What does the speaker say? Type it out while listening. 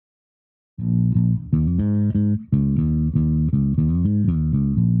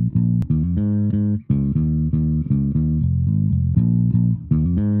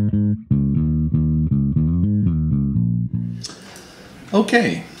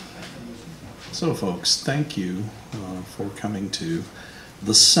Okay, so folks, thank you for coming to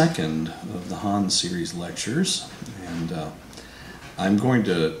the second of the Hahn series lectures, and I'm going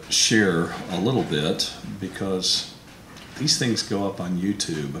to share a little bit because these things go up on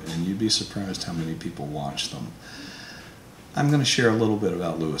YouTube and you'd be surprised how many people watch them. I'm going to share a little bit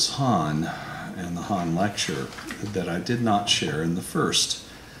about Louis Hahn and the Hahn lecture that I did not share in the first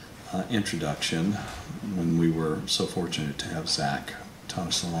introduction when we were so fortunate to have Zach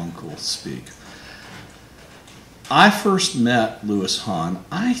Thomas-Lonkel speak. I first met Louis Hahn,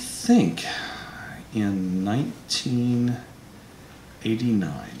 I think, in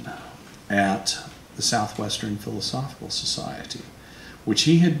 1989 at the Southwestern Philosophical Society, which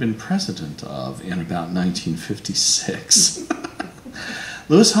he had been president of in about 1956.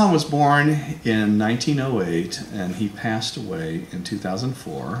 Louis Hahn was born in 1908 and he passed away in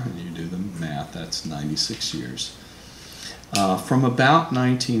 2004, and you do the math, that's 96 years. From about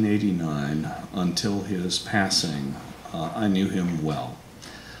 1989 until his passing, I knew him well.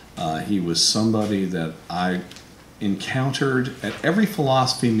 He was somebody that I encountered at every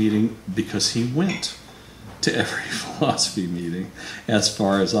philosophy meeting because he went to every philosophy meeting, as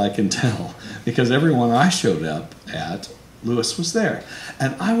far as I can tell, because everyone I showed up at, Louis was there.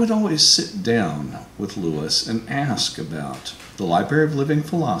 And I would always sit down with Louis and ask about the Library of Living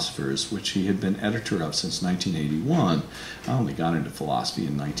Philosophers, which he had been editor of since 1981. I only got into philosophy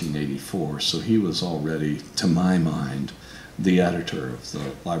in 1984, so he was already, to my mind, the editor of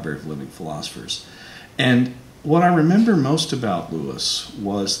the Library of Living Philosophers. And what I remember most about Louis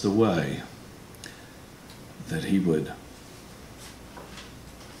was the way that he would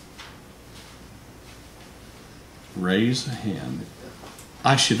raise a hand.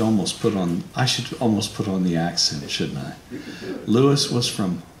 I should almost put on the accent, shouldn't I? Louis was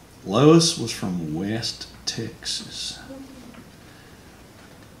from West Texas,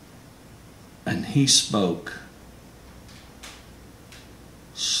 and he spoke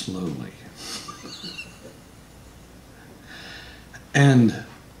slowly, and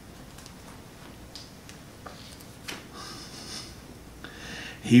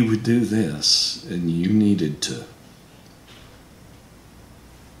he would do this, and you needed to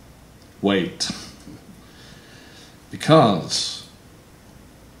wait, because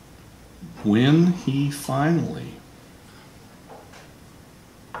when he finally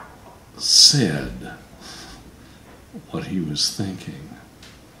said what he was thinking,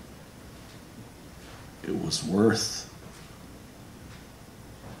 it was worth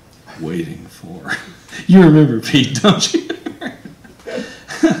waiting for. You remember Pete, don't you?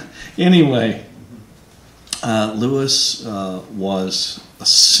 Anyway, Louis was a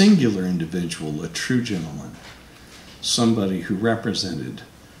singular individual, a true gentleman, somebody who represented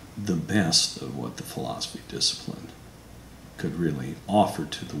the best of what the philosophy discipline could really offer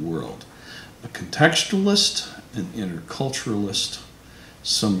to the world. A contextualist, an interculturalist,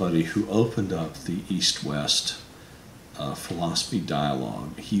 somebody who opened up the East-West philosophy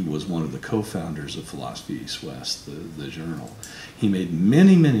dialogue. He was one of the co-founders of Philosophy East-West, the journal. He made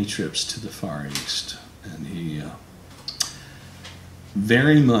many, many trips to the Far East, and he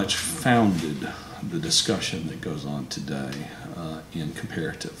very much founded the discussion that goes on today in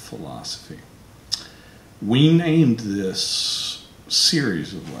comparative philosophy. We named this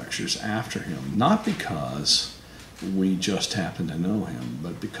series of lectures after him, not because we just happen to know him,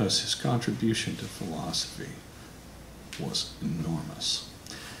 but because his contribution to philosophy was enormous.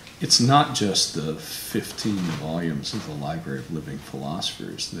 It's not just the 15 volumes of the Library of Living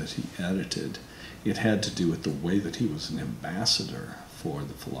Philosophers that he edited. It had to do with the way that he was an ambassador for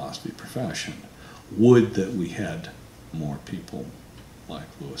the philosophy profession. Would that we had more people like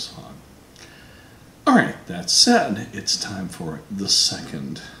Louis Hahn. All right, that said, it's time for the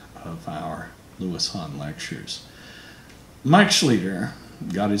second of our Louis Hahn lectures. Mike Schleeter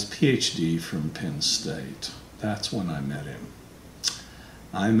got his PhD from Penn State. That's when I met him.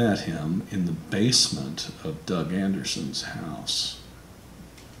 I met him in the basement of Doug Anderson's house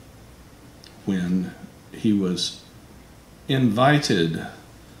when he was invited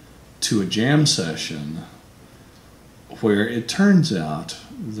to a jam session where it turns out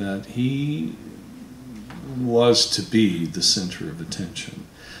that he was to be the center of attention,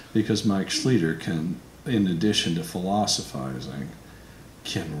 because Mike Schleeter can, in addition to philosophizing,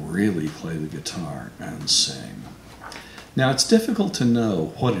 can really play the guitar and sing. Now, it's difficult to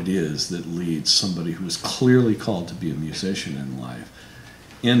know what it is that leads somebody who is clearly called to be a musician in life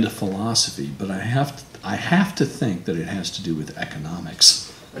into philosophy, but I have to think that it has to do with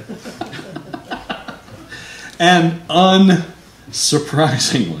economics. And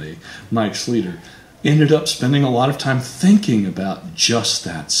unsurprisingly, Mike Schleeter ended up spending a lot of time thinking about just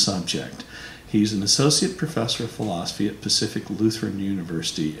that subject. He's an associate professor of philosophy at Pacific Lutheran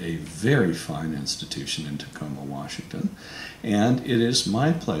University, a very fine institution in Tacoma, Washington. And it is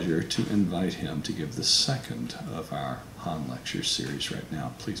my pleasure to invite him to give the second of our Hahn Lecture series right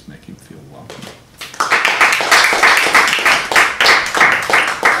now. Please make him feel welcome.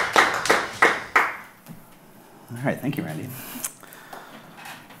 All right, thank you, Randy.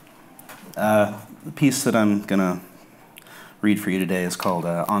 The piece that I'm going to read for you today is called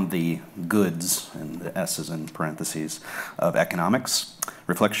On the Goods, and the S is in parentheses, of Economics,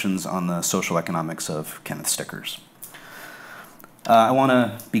 Reflections on the Social Economics of Ken Stikkers. I want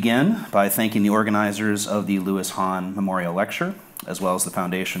to begin by thanking the organizers of the Louis Hahn Memorial Lecture, as well as the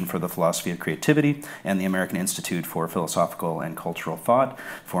Foundation for the Philosophy of Creativity and the American Institute for Philosophical and Cultural Thought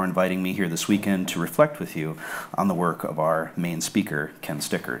for inviting me here this weekend to reflect with you on the work of our main speaker, Ken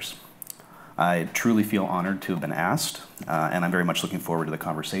Stikkers. I truly feel honored to have been asked, and I'm very much looking forward to the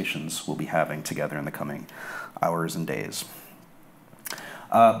conversations we'll be having together in the coming hours and days.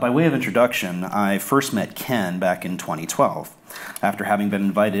 By way of introduction, I first met Ken back in 2012, after having been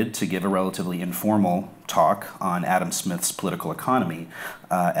invited to give a relatively informal talk on Adam Smith's political economy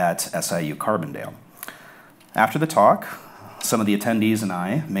at SIU Carbondale. After the talk, some of the attendees and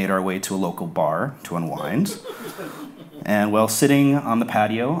I made our way to a local bar to unwind. And while sitting on the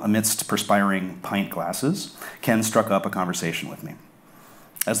patio amidst perspiring pint glasses, Ken struck up a conversation with me.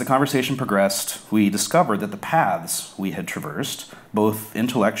 As the conversation progressed, we discovered that the paths we had traversed, both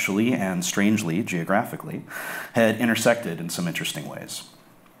intellectually and strangely geographically, had intersected in some interesting ways.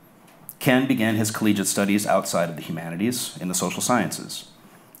 Ken began his collegiate studies outside of the humanities in the social sciences.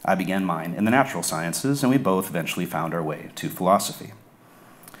 I began mine in the natural sciences, and we both eventually found our way to philosophy.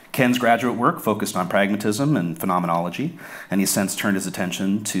 Ken's graduate work focused on pragmatism and phenomenology, and he's since turned his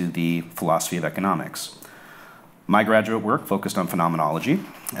attention to the philosophy of economics. My graduate work focused on phenomenology,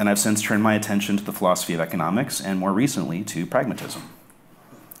 and I've since turned my attention to the philosophy of economics and more recently to pragmatism.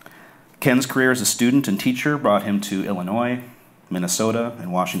 Ken's career as a student and teacher brought him to Illinois, Minnesota,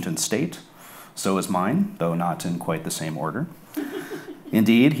 and Washington State. So is mine, though not in quite the same order.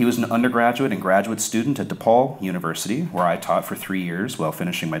 Indeed, he was an undergraduate and graduate student at DePaul University, where I taught for 3 years while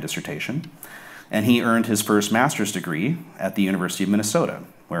finishing my dissertation. And he earned his first master's degree at the University of Minnesota,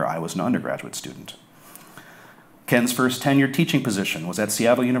 where I was an undergraduate student. Ken's first tenured teaching position was at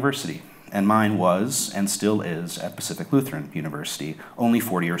Seattle University, and mine was, and still is, at Pacific Lutheran University, only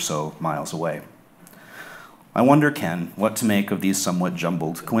 40 or so miles away. I wonder, Ken, what to make of these somewhat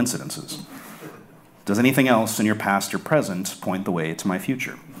jumbled coincidences. Does anything else in your past or present point the way to my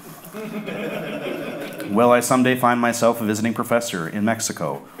future? Will I someday find myself a visiting professor in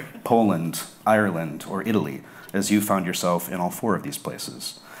Mexico, Poland, Ireland, or Italy, as you found yourself in all 4 of these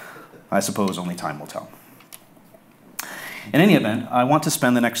places? I suppose only time will tell. In any event, I want to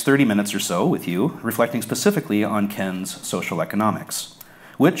spend the next 30 minutes or so with you reflecting specifically on Ken's social economics,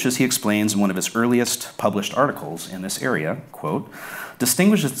 which, as he explains in one of his earliest published articles in this area, quote,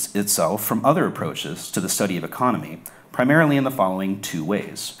 distinguishes itself from other approaches to the study of economy, primarily in the following 2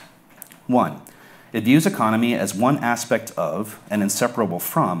 ways. 1, it views economy as one aspect of and inseparable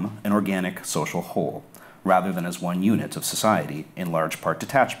from an organic social whole, rather than as one unit of society in large part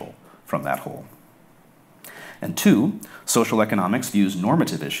detachable from that whole. And 2, social economics views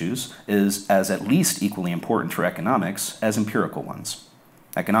normative issues as at least equally important for economics as empirical ones.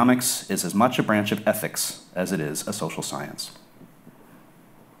 Economics is as much a branch of ethics as it is a social science.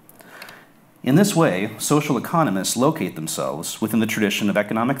 In this way, social economists locate themselves within the tradition of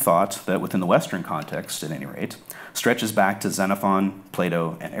economic thought that, within the Western context at any rate, stretches back to Xenophon,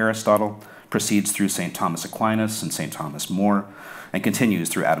 Plato, and Aristotle, proceeds through St. Thomas Aquinas and St. Thomas More, and continues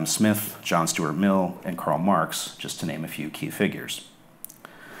through Adam Smith, John Stuart Mill, and Karl Marx, just to name a few key figures.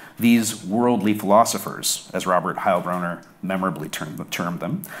 These worldly philosophers, as Robert Heilbronner memorably termed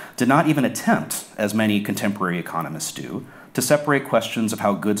them, did not even attempt, as many contemporary economists do, to separate questions of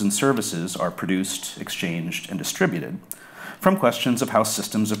how goods and services are produced, exchanged, and distributed from questions of how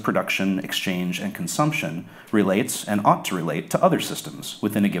systems of production, exchange, and consumption relate and ought to relate to other systems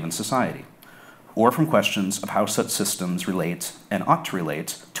within a given society, or from questions of how such systems relate and ought to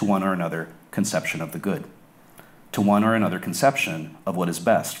relate to one or another conception of the good, to one or another conception of what is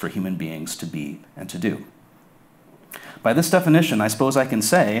best for human beings to be and to do. By this definition, I suppose I can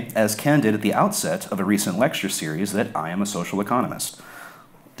say, as Ken did at the outset of a recent lecture series, that I am a social economist.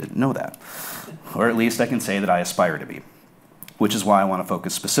 Didn't know that. Or at least I can say that I aspire to be. which is why I want to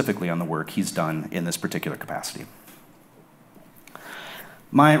focus specifically on the work he's done in this particular capacity.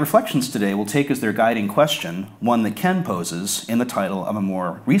 My reflections today will take as their guiding question one that Ken poses in the title of a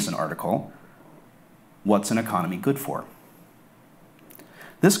more recent article, "What's an economy good for?"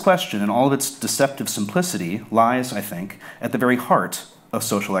 This question, in all of its deceptive simplicity, lies, I think, at the very heart of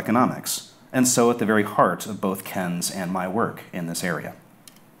social economics, and so at the very heart of both Ken's and my work in this area.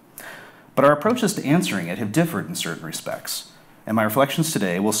 But our approaches to answering it have differed in certain respects, and my reflections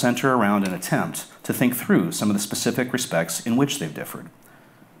today will center around an attempt to think through some of the specific respects in which they've differed.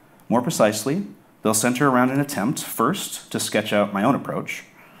 More precisely, they'll center around an attempt, first, to sketch out my own approach.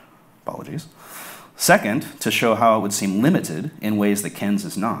 Apologies. Second, to show how it would seem limited in ways that Ken's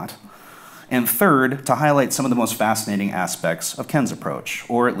is not. And third, to highlight some of the most fascinating aspects of Ken's approach,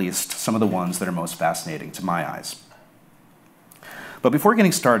 or at least some of the ones that are most fascinating to my eyes. But before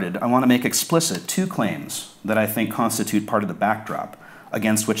getting started, I want to make explicit two claims that I think constitute part of the backdrop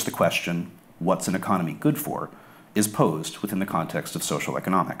against which the question, "What's an economy good for?" is posed within the context of social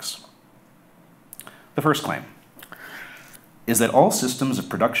economics. The first claim is that all systems of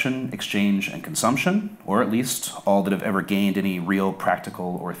production, exchange, and consumption, or at least all that have ever gained any real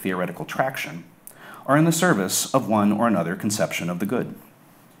practical or theoretical traction, are in the service of one or another conception of the good,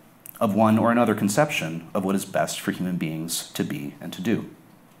 of one or another conception of what is best for human beings to be and to do.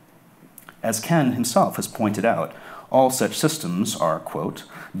 As Ken himself has pointed out, all such systems are, quote,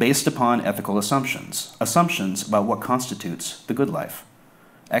 based upon ethical assumptions, assumptions about what constitutes the good life.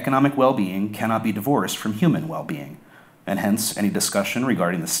 Economic well-being cannot be divorced from human well-being, and hence any discussion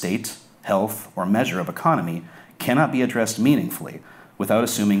regarding the state, health, or measure of economy cannot be addressed meaningfully without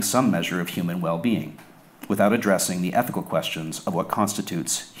assuming some measure of human well-being, without addressing the ethical questions of what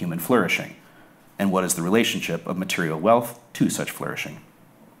constitutes human flourishing, and what is the relationship of material wealth to such flourishing.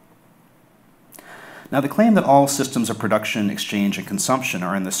 Now, the claim that all systems of production, exchange, and consumption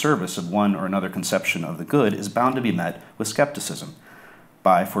are in the service of one or another conception of the good is bound to be met with skepticism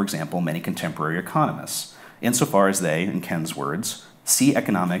by, for example, many contemporary economists, insofar as they, in Ken's words, see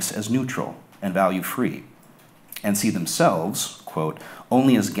economics as neutral and value-free, and see themselves, quote,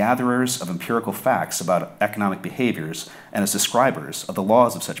 only as gatherers of empirical facts about economic behaviors and as describers of the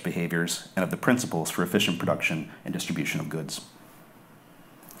laws of such behaviors and of the principles for efficient production and distribution of goods.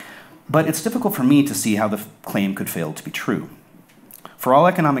 But it's difficult for me to see how the claim could fail to be true. For all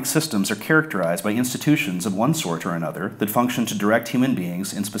economic systems are characterized by institutions of one sort or another that function to direct human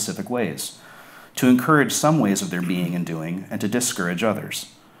beings in specific ways, to encourage some ways of their being and doing, and to discourage others.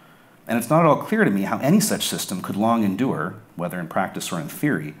 And it's not at all clear to me how any such system could long endure, whether in practice or in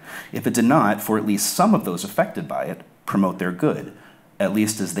theory, if it did not, for at least some of those affected by it, promote their good, at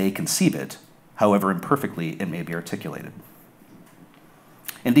least as they conceive it, however imperfectly it may be articulated.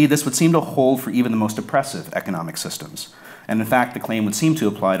 Indeed, this would seem to hold for even the most oppressive economic systems, and in fact, the claim would seem to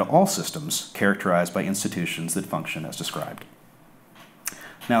apply to all systems characterized by institutions that function as described.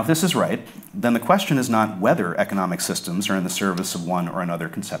 Now, if this is right, then the question is not whether economic systems are in the service of one or another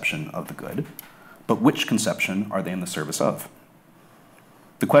conception of the good, but which conception are they in the service of?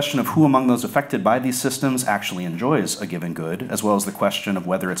 The question of who among those affected by these systems actually enjoys a given good, as well as the question of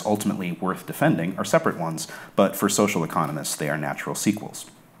whether it's ultimately worth defending, are separate ones, but for social economists, they are natural sequels.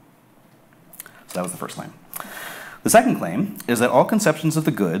 So that was the first claim. The second claim is that all conceptions of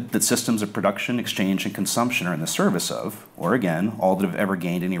the good that systems of production, exchange, and consumption are in the service of, or again, all that have ever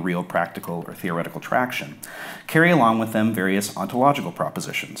gained any real practical or theoretical traction, carry along with them various ontological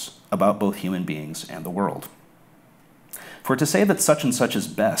propositions about both human beings and the world. For to say that such and such is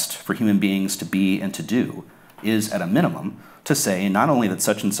best for human beings to be and to do is, at a minimum, to say not only that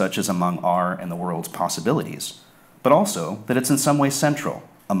such and such is among our and the world's possibilities, but also that it's in some way central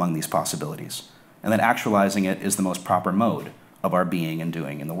among these possibilities, and that actualizing it is the most proper mode of our being and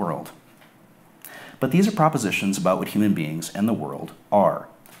doing in the world. But these are propositions about what human beings and the world are.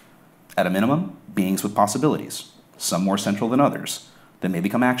 At a minimum, beings with possibilities, some more central than others, that may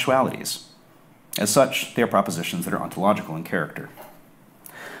become actualities. As such, they are propositions that are ontological in character.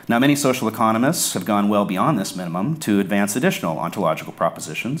 Now, many social economists have gone well beyond this minimum to advance additional ontological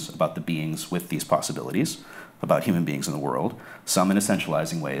propositions about the beings with these possibilities, about human beings in the world, some in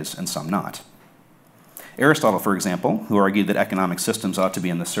essentializing ways and some not. Aristotle, for example, who argued that economic systems ought to be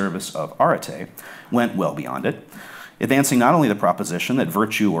in the service of arete, went well beyond it, advancing not only the proposition that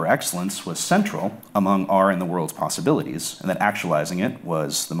virtue or excellence was central among our and the world's possibilities, and that actualizing it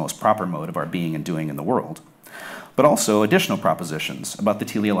was the most proper mode of our being and doing in the world, but also additional propositions about the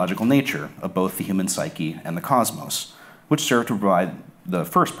teleological nature of both the human psyche and the cosmos, which serve to provide the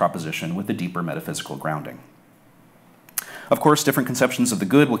first proposition with a deeper metaphysical grounding. Of course, different conceptions of the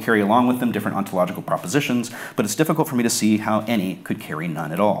good will carry along with them different ontological propositions, but it's difficult for me to see how any could carry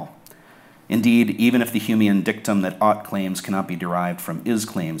none at all. Indeed, even if the Humean dictum that ought claims cannot be derived from is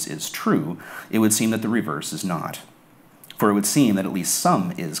claims is true, it would seem that the reverse is not. For it would seem that at least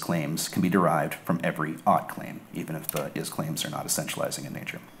some is claims can be derived from every ought claim, even if the is claims are not essentializing in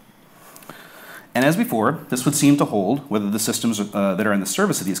nature. And as before, this would seem to hold whether the systems that are in the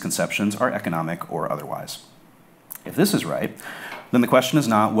service of these conceptions are economic or otherwise. If this is right, then the question is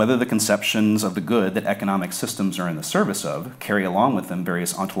not whether the conceptions of the good that economic systems are in the service of carry along with them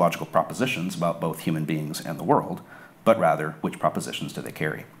various ontological propositions about both human beings and the world, but rather which propositions do they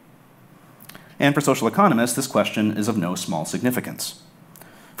carry. And for social economists, this question is of no small significance.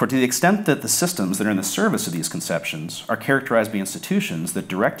 For to the extent that the systems that are in the service of these conceptions are characterized by institutions that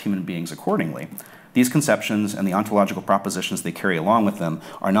direct human beings accordingly, these conceptions and the ontological propositions they carry along with them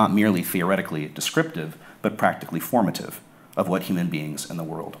are not merely theoretically descriptive, but practically formative of what human beings and the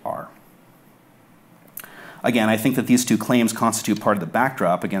world are. Again, I think that these two claims constitute part of the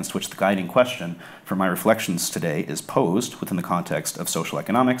backdrop against which the guiding question for my reflections today is posed within the context of social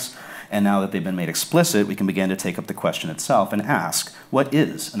economics, and now that they've been made explicit, we can begin to take up the question itself and ask, what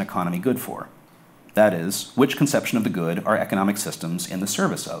is an economy good for? That is, which conception of the good are economic systems in the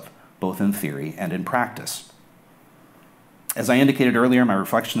service of, both in theory and in practice? As I indicated earlier, my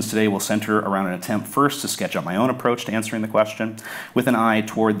reflections today will center around an attempt first to sketch out my own approach to answering the question, with an eye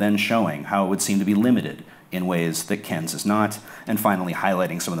toward then showing how it would seem to be limited in ways that Ken's is not, and finally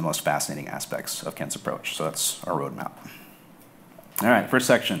highlighting some of the most fascinating aspects of Ken's approach. So that's our roadmap. All right, first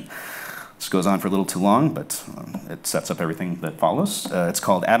section. This goes on for a little too long, but it sets up everything that follows. It's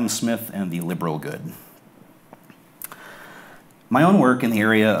called Adam Smith and the Liberal Good. My own work in the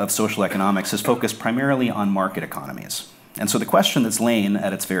area of social economics is focused primarily on market economies. And so the question that's lain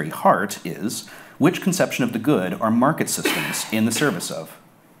at its very heart is, which conception of the good are market systems in the service of,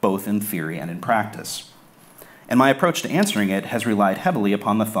 both in theory and in practice? And my approach to answering it has relied heavily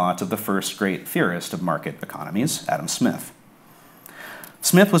upon the thought of the first great theorist of market economies, Adam Smith.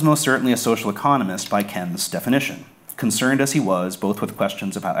 Smith was most certainly a social economist by Ken's definition, concerned as he was both with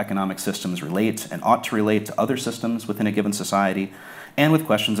questions of how economic systems relate and ought to relate to other systems within a given society, and with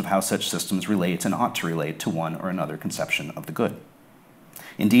questions of how such systems relate and ought to relate to one or another conception of the good.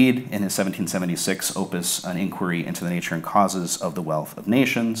 Indeed, in his 1776 opus, An Inquiry into the Nature and Causes of the Wealth of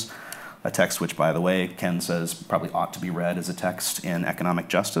Nations, a text which, by the way, Ken says probably ought to be read as a text in economic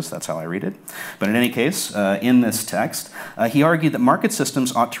justice. That's how I read it. But in any case, in this text, he argued that market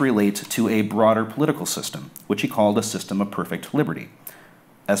systems ought to relate to a broader political system, which he called a system of perfect liberty,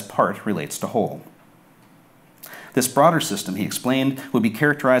 as part relates to whole. This broader system, he explained, would be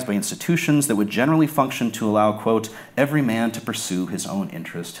characterized by institutions that would generally function to allow, quote, every man to pursue his own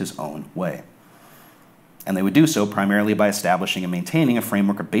interest his own way. And they would do so primarily by establishing and maintaining a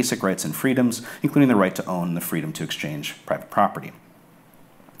framework of basic rights and freedoms, including the right to own and the freedom to exchange private property.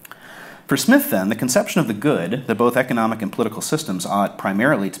 For Smith, then, the conception of the good that both economic and political systems ought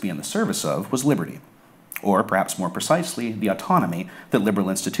primarily to be in the service of was liberty, or perhaps more precisely, the autonomy that liberal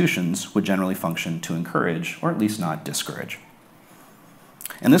institutions would generally function to encourage, or at least not discourage.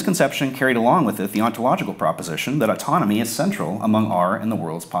 And this conception carried along with it the ontological proposition that autonomy is central among our and the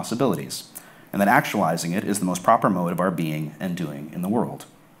world's possibilities, and that actualizing it is the most proper mode of our being and doing in the world.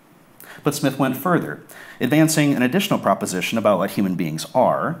 But Smith went further, advancing an additional proposition about what human beings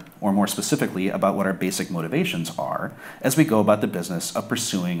are, or more specifically about what our basic motivations are, as we go about the business of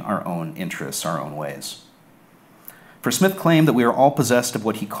pursuing our own interests, our own ways. For Smith claimed that we are all possessed of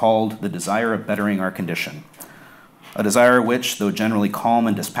what he called the desire of bettering our condition, a desire which, though generally calm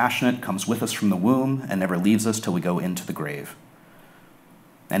and dispassionate, comes with us from the womb and never leaves us till we go into the grave.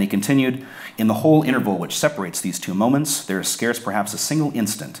 And he continued, in the whole interval which separates these two moments, there is scarce perhaps a single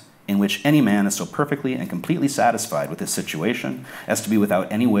instant in which any man is so perfectly and completely satisfied with his situation as to be without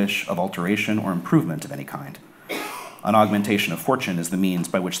any wish of alteration or improvement of any kind. An augmentation of fortune is the means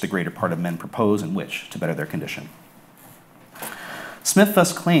by which the greater part of men propose and wish to better their condition. Smith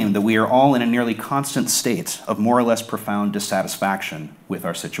thus claimed that we are all in a nearly constant state of more or less profound dissatisfaction with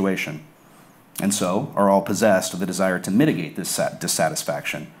our situation, and so are all possessed of the desire to mitigate this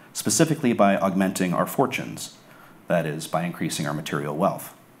dissatisfaction, specifically by augmenting our fortunes, that is, by increasing our material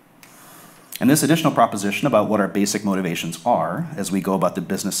wealth. And this additional proposition about what our basic motivations are, as we go about the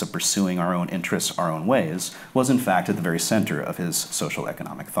business of pursuing our own interests, our own ways, was in fact at the very center of his social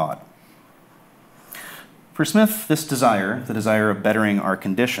economic thought. For Smith, this desire, the desire of bettering our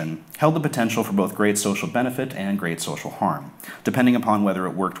condition, held the potential for both great social benefit and great social harm, depending upon whether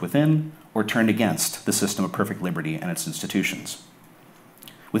it worked within or turned against the system of perfect liberty and its institutions.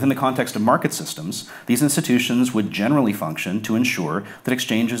 Within the context of market systems, these institutions would generally function to ensure that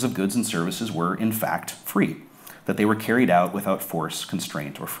exchanges of goods and services were, in fact, free, that they were carried out without force,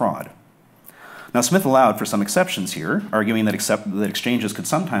 constraint, or fraud. Now, Smith allowed for some exceptions here, arguing that exchanges could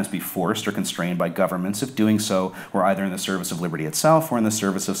sometimes be forced or constrained by governments if doing so were either in the service of liberty itself or in the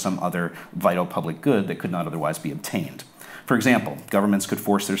service of some other vital public good that could not otherwise be obtained. For example, governments could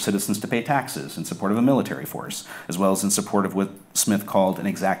force their citizens to pay taxes in support of a military force, as well as in support of what Smith called an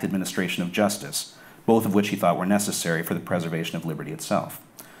exact administration of justice, both of which he thought were necessary for the preservation of liberty itself.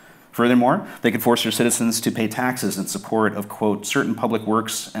 Furthermore, they could force their citizens to pay taxes in support of, quote, certain public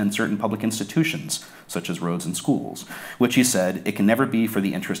works and certain public institutions, such as roads and schools, which he said it can never be for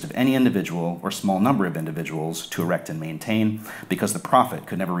the interest of any individual or small number of individuals to erect and maintain, because the profit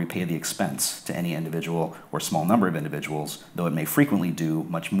could never repay the expense to any individual or small number of individuals, though it may frequently do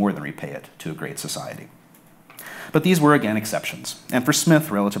much more than repay it to a great society. But these were, again, exceptions, and for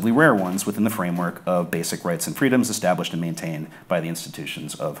Smith, relatively rare ones within the framework of basic rights and freedoms established and maintained by the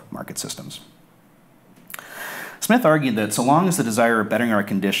institutions of market systems. Smith argued that so long as the desire of bettering our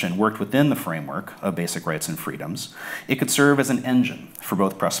condition worked within the framework of basic rights and freedoms, it could serve as an engine for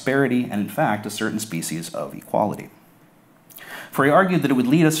both prosperity and, in fact, a certain species of equality. For he argued that it would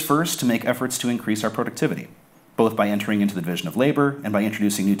lead us first to make efforts to increase our productivity, both by entering into the division of labor and by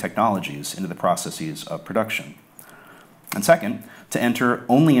introducing new technologies into the processes of production. And second, to enter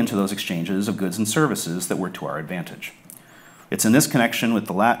only into those exchanges of goods and services that were to our advantage. It's in connection with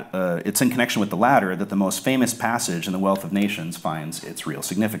the latter that the most famous passage in The Wealth of Nations finds its real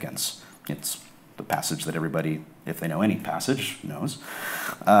significance. It's the passage that everybody, if they know any passage, knows.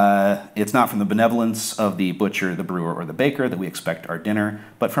 It's not from the benevolence of the butcher, the brewer, or the baker that we expect our dinner,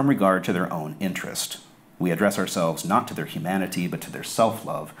 but from regard to their own interest. We address ourselves not to their humanity, but to their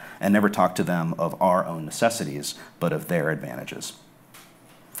self-love, and never talk to them of our own necessities, but of their advantages.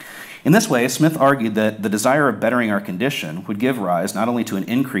 In this way, Smith argued that the desire of bettering our condition would give rise not only to an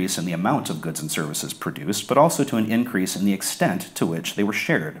increase in the amount of goods and services produced, but also to an increase in the extent to which they were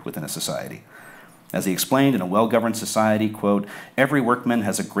shared within a society. As he explained, in a well-governed society, quote, every workman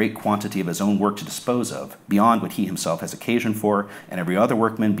has a great quantity of his own work to dispose of, beyond what he himself has occasion for, and every other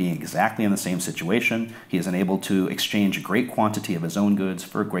workman being exactly in the same situation, he is enabled to exchange a great quantity of his own goods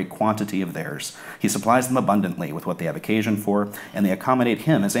for a great quantity of theirs. He supplies them abundantly with what they have occasion for, and they accommodate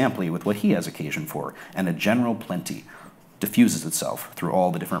him as amply with what he has occasion for, and a general plenty diffuses itself through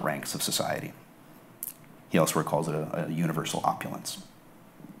all the different ranks of society. He elsewhere calls it a universal opulence.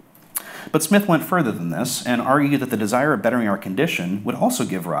 But Smith went further than this and argued that the desire of bettering our condition would also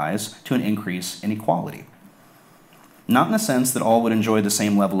give rise to an increase in equality. Not in the sense that all would enjoy the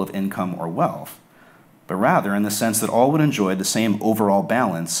same level of income or wealth, but rather in the sense that all would enjoy the same overall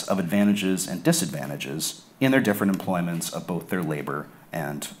balance of advantages and disadvantages in their different employments of both their labor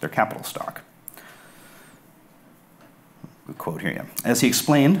and their capital stock. Quote here, yeah. As he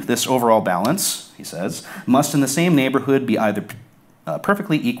explained, this overall balance, he says, must in the same neighborhood be either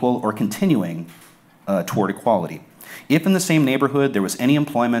perfectly equal or continuing toward equality. If in the same neighborhood there was any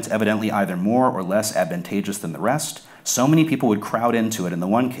employment evidently either more or less advantageous than the rest, so many people would crowd into it in the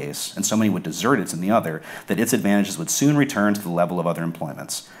one case, and so many would desert it in the other, that its advantages would soon return to the level of other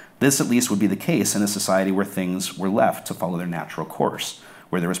employments. This at least would be the case in a society where things were left to follow their natural course,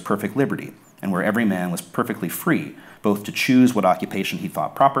 where there was perfect liberty, and where every man was perfectly free, both to choose what occupation he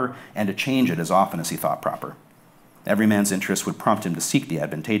thought proper and to change it as often as he thought proper. Every man's interest would prompt him to seek the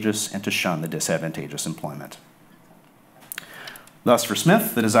advantageous and to shun the disadvantageous employment. Thus, for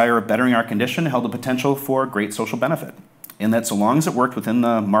Smith, the desire of bettering our condition held the potential for great social benefit, in that so long as it worked within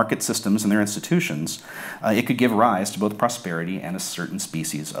the market systems and their institutions, it could give rise to both prosperity and a certain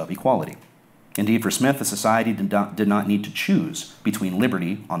species of equality. Indeed, for Smith, a society did not need to choose between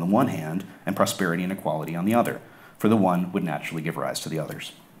liberty on the one hand and prosperity and equality on the other, for the one would naturally give rise to the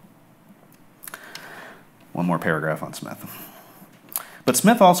others. One more paragraph on Smith. But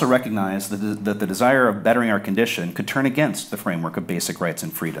Smith also recognized that the desire of bettering our condition could turn against the framework of basic rights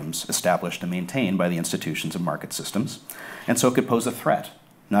and freedoms established and maintained by the institutions of market systems, and so it could pose a threat,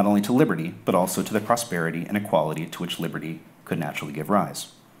 not only to liberty, but also to the prosperity and equality to which liberty could naturally give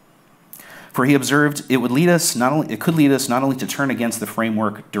rise. For he observed it could lead us not only to turn against the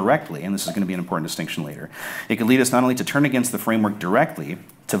framework directly, and this is going to be an important distinction later, it could lead us not only to turn against the framework directly,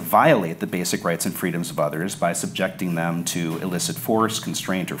 to violate the basic rights and freedoms of others by subjecting them to illicit force,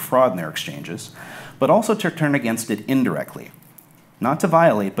 constraint, or fraud in their exchanges, but also to turn against it indirectly, not to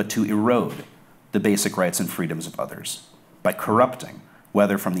violate, but to erode the basic rights and freedoms of others by corrupting,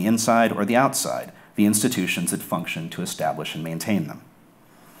 whether from the inside or the outside, the institutions that function to establish and maintain them.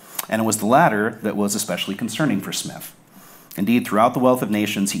 And it was the latter that was especially concerning for Smith, Indeed, throughout the wealth of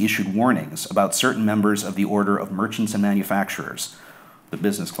nations, he issued warnings about certain members of the order of merchants and manufacturers, the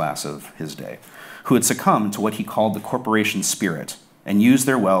business class of his day, who had succumbed to what he called the corporation spirit and used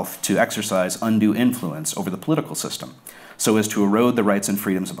their wealth to exercise undue influence over the political system, so as to erode the rights and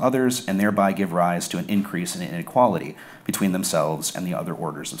freedoms of others and thereby give rise to an increase in inequality between themselves and the other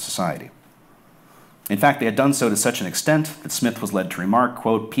orders of society. In fact, they had done so to such an extent that Smith was led to remark,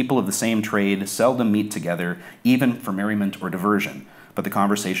 quote, "People of the same trade seldom meet together, even for merriment or diversion, but the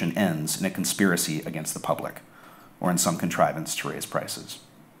conversation ends in a conspiracy against the public, or in some contrivance to raise prices."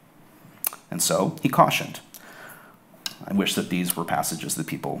 And so he cautioned. I wish that these were passages that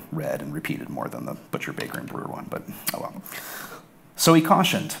people read and repeated more than the butcher, baker, and brewer one, but oh well. So he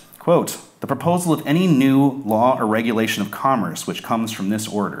cautioned, quote, "The proposal of any new law or regulation of commerce which comes from this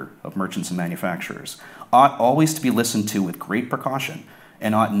order of merchants and manufacturers ought always to be listened to with great precaution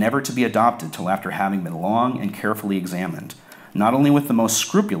and ought never to be adopted till after having been long and carefully examined, not only with the most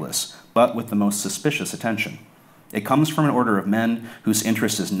scrupulous, but with the most suspicious attention. It comes from an order of men whose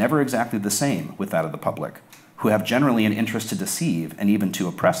interest is never exactly the same with that of the public, who have generally an interest to deceive and even to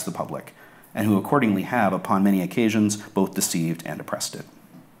oppress the public, and who accordingly have, upon many occasions, both deceived and oppressed it."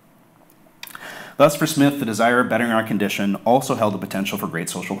 Thus, for Smith, the desire of bettering our condition also held the potential for great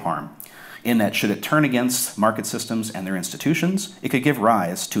social harm, in that should it turn against market systems and their institutions, it could give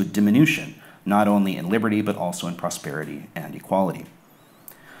rise to a diminution, not only in liberty, but also in prosperity and equality.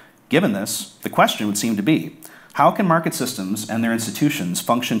 Given this, the question would seem to be, how can market systems and their institutions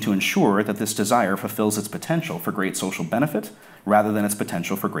function to ensure that this desire fulfills its potential for great social benefit rather than its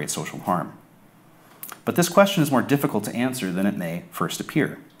potential for great social harm? But this question is more difficult to answer than it may first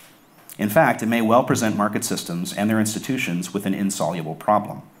appear. In fact, it may well present market systems and their institutions with an insoluble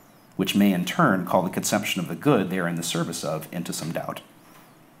problem, which may in turn call the conception of the good they are in the service of into some doubt.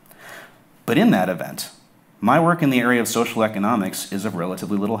 But in that event, my work in the area of social economics is of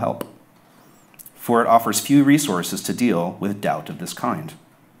relatively little help, for it offers few resources to deal with doubt of this kind.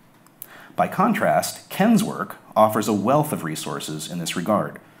 By contrast, Ken's work offers a wealth of resources in this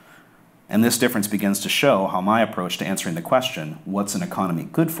regard, and this difference begins to show how my approach to answering the question, what's an economy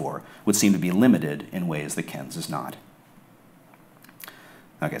good for, would seem to be limited in ways that Ken's is not.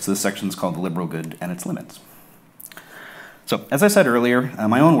 Okay, so this section is called The Liberal Good and Its Limits. So, as I said earlier,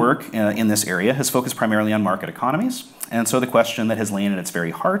 my own work in this area has focused primarily on market economies, and so the question that has lain at its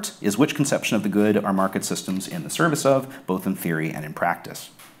very heart is which conception of the good are market systems in the service of, both in theory and in practice.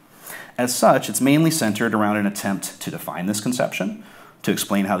 As such, it's mainly centered around an attempt to define this conception, to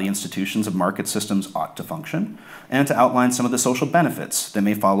explain how the institutions of market systems ought to function, and to outline some of the social benefits that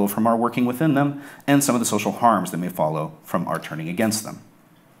may follow from our working within them, and some of the social harms that may follow from our turning against them.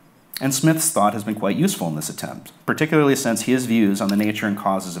 And Smith's thought has been quite useful in this attempt, particularly since his views on the nature and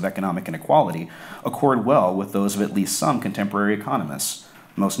causes of economic inequality accord well with those of at least some contemporary economists,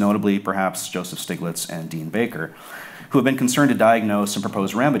 most notably perhaps Joseph Stiglitz and Dean Baker, who have been concerned to diagnose and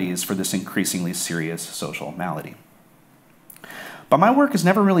propose remedies for this increasingly serious social malady. But my work has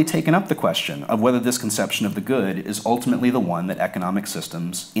never really taken up the question of whether this conception of the good is ultimately the one that economic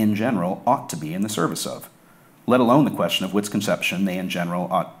systems in general ought to be in the service of, let alone the question of which conception they in general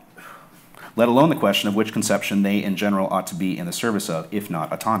ought to be in the service of, if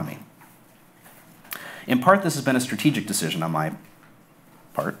not autonomy. In part, this has been a strategic decision on my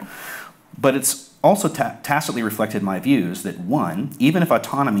part, but it's also tacitly reflected my views that, one, even if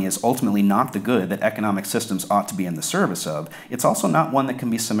autonomy is ultimately not the good that economic systems ought to be in the service of, it's also not one that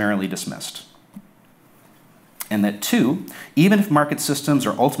can be summarily dismissed. And that, two, even if market systems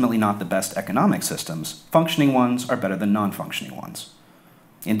are ultimately not the best economic systems, functioning ones are better than non-functioning ones.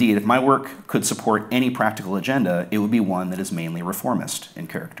 Indeed, if my work could support any practical agenda, it would be one that is mainly reformist in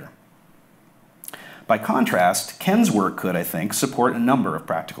character. By contrast, Ken's work could, I think, support a number of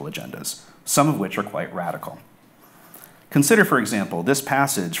practical agendas, some of which are quite radical. Consider, for example, this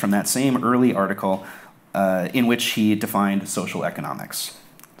passage from that same early article in which he defined social economics.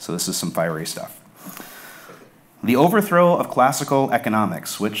 So this is some fiery stuff. "The overthrow of classical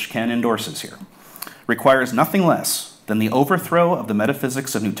economics, which Ken endorses here, requires nothing less than the overthrow of the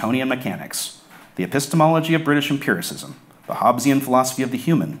metaphysics of Newtonian mechanics, the epistemology of British empiricism, the Hobbesian philosophy of the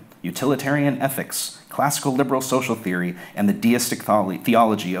human, utilitarian ethics, classical liberal social theory, and the deistic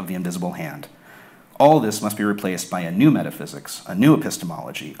theology of the invisible hand. All this must be replaced by a new metaphysics, a new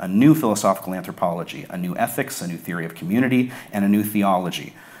epistemology, a new philosophical anthropology, a new ethics, a new theory of community, and a new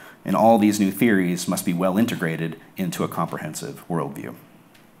theology. And all these new theories must be well integrated into a comprehensive worldview."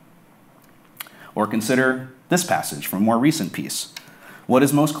 Or consider this passage from a more recent piece. "What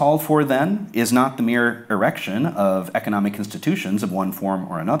is most called for, then, is not the mere erection of economic institutions of one form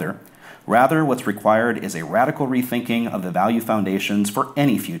or another, Rather, what's required is a radical rethinking of the value foundations for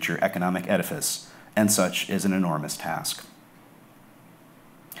any future economic edifice, and such is an enormous task.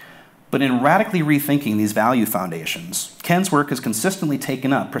 But in radically rethinking these value foundations, Ken's work has consistently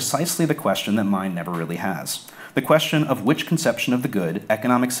taken up precisely the question that mine never really has, the question of which conception of the good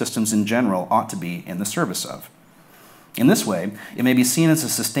economic systems in general ought to be in the service of. In this way, it may be seen as a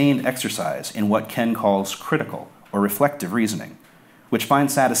sustained exercise in what Ken calls critical or reflective reasoning, which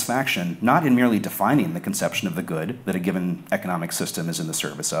finds satisfaction not in merely defining the conception of the good that a given economic system is in the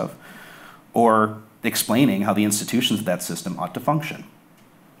service of, or explaining how the institutions of that system ought to function,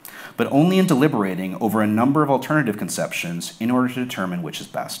 but only in deliberating over a number of alternative conceptions in order to determine which is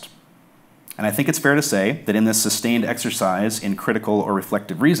best. And I think it's fair to say that in this sustained exercise in critical or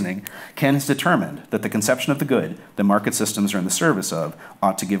reflective reasoning, Ken has determined that the conception of the good that market systems are in the service of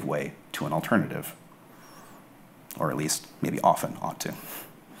ought to give way to an alternative. Or at least, maybe often ought to.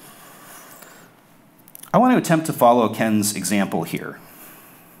 I want to attempt to follow Ken's example here,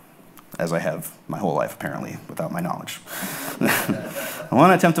 as I have my whole life, apparently, without my knowledge. I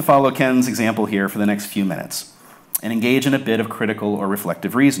want to attempt to follow Ken's example here for the next few minutes and engage in a bit of critical or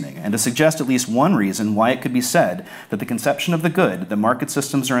reflective reasoning, and to suggest at least one reason why it could be said that the conception of the good that market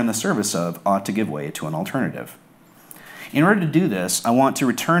systems are in the service of ought to give way to an alternative. In order to do this, I want to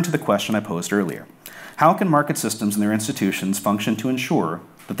return to the question I posed earlier. How can market systems and their institutions function to ensure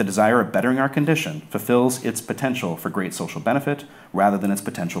that the desire of bettering our condition fulfills its potential for great social benefit rather than its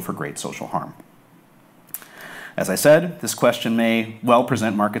potential for great social harm? As I said, this question may well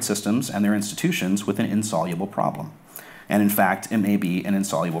present market systems and their institutions with an insoluble problem. And in fact, it may be an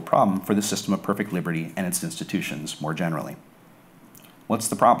insoluble problem for the system of perfect liberty and its institutions more generally. What's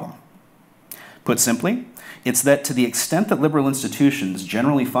the problem? Put simply, it's that to the extent that liberal institutions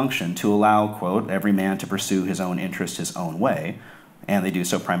generally function to allow, quote, every man to pursue his own interest his own way, and they do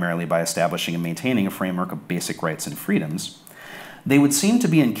so primarily by establishing and maintaining a framework of basic rights and freedoms, they would seem to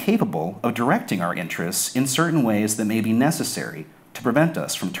be incapable of directing our interests in certain ways that may be necessary to prevent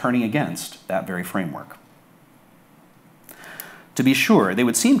us from turning against that very framework. To be sure, they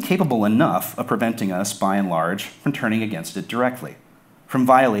would seem capable enough of preventing us, by and large, from turning against it directly, from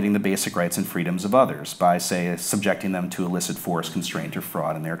violating the basic rights and freedoms of others by, say, subjecting them to illicit force, constraint, or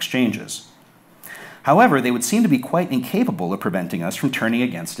fraud in their exchanges. However, they would seem to be quite incapable of preventing us from turning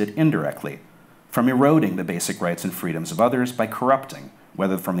against it indirectly, from eroding the basic rights and freedoms of others by corrupting,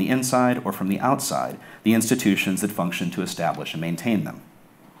 whether from the inside or from the outside, the institutions that function to establish and maintain them.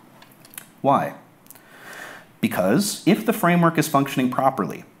 Why? Because if the framework is functioning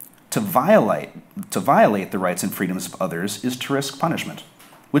properly, to violate the rights and freedoms of others is to risk punishment,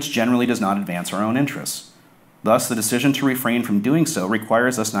 which generally does not advance our own interests. Thus, the decision to refrain from doing so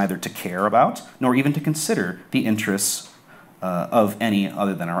requires us neither to care about nor even to consider the interests of any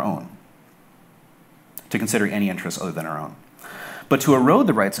other than our own. But to erode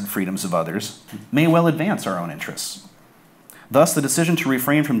the rights and freedoms of others may well advance our own interests. Thus, the decision to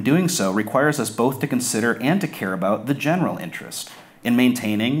refrain from doing so requires us both to consider and to care about the general interest in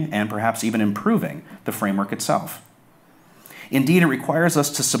maintaining and perhaps even improving the framework itself. Indeed, it requires us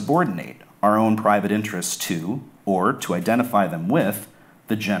to subordinate our own private interests to, or to identify them with,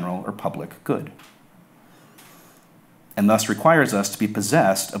 the general or public good, and thus requires us to be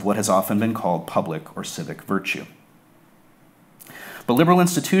possessed of what has often been called public or civic virtue. But liberal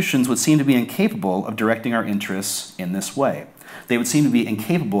institutions would seem to be incapable of directing our interests in this way. They would seem to be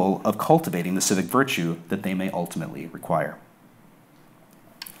incapable of cultivating the civic virtue that they may ultimately require.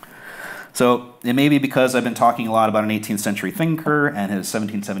 So it may be because I've been talking a lot about an 18th century thinker and his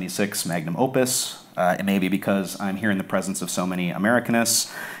 1776 magnum opus. It may be because I'm here in the presence of so many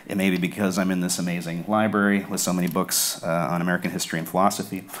Americanists. It may be because I'm in this amazing library with so many books on American history and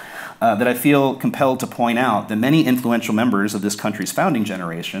philosophy, that I feel compelled to point out that many influential members of this country's founding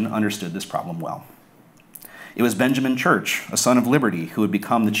generation understood this problem well. It was Benjamin Church, a son of liberty, who would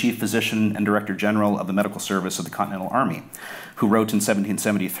become the chief physician and director general of the medical service of the Continental Army, who wrote in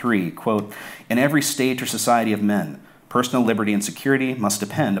 1773, quote, "In every state or society of men, personal liberty and security must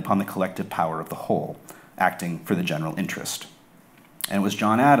depend upon the collective power of the whole, acting for the general interest." And it was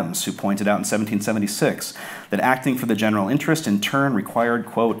John Adams who pointed out in 1776 that acting for the general interest in turn required,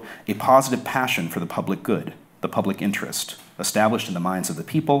 quote, "a positive passion for the public good, the public interest, established in the minds of the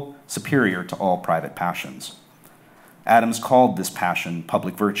people, superior to all private passions." Adams called this passion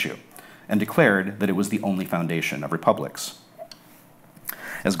public virtue and declared that it was the only foundation of republics.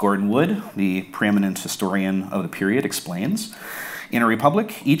 As Gordon Wood, the preeminent historian of the period, explains, in a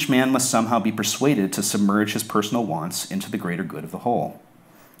republic, each man must somehow be persuaded to submerge his personal wants into the greater good of the whole.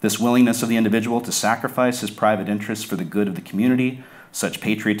 This willingness of the individual to sacrifice his private interests for the good of the community such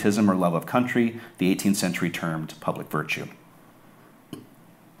patriotism or love of country the 18th century termed public virtue.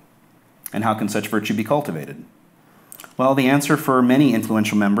 And how can such virtue be cultivated? Well, the answer for many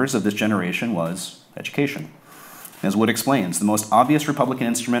influential members of this generation was education. As Wood explains, the most obvious Republican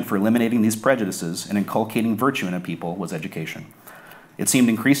instrument for eliminating these prejudices and inculcating virtue in a people was education. It seemed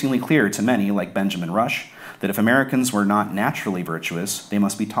increasingly clear to many, like Benjamin Rush, that if Americans were not naturally virtuous, they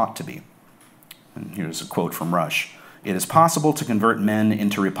must be taught to be. And here's a quote from Rush. "It is possible to convert men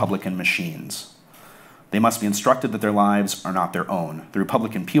into Republican machines. They must be instructed that their lives are not their own. The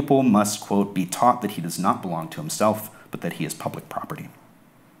Republican pupil must, quote, be taught that he does not belong to himself, but that he is public property."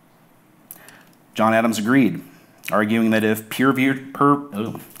 John Adams agreed, arguing that if pure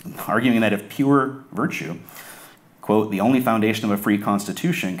virtue, quote, "the only foundation of a free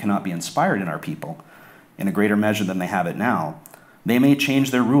constitution cannot be inspired in our people in a greater measure than they have it now, they may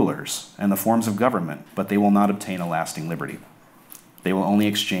change their rulers and the forms of government, but they will not obtain a lasting liberty. They will only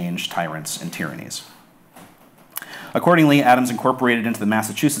exchange tyrants and tyrannies." Accordingly, Adams incorporated into the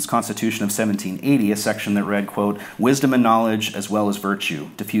Massachusetts Constitution of 1780 a section that read, quote, "Wisdom and knowledge as well as virtue,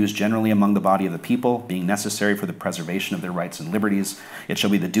 diffused generally among the body of the people, being necessary for the preservation of their rights and liberties, it shall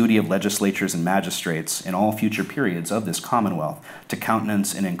be the duty of legislatures and magistrates in all future periods of this Commonwealth to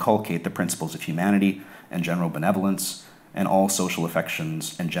countenance and inculcate the principles of humanity and general benevolence and all social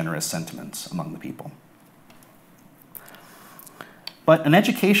affections and generous sentiments among the people." But an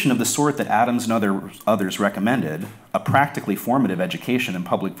education of the sort that Adams and others recommended, a practically formative education in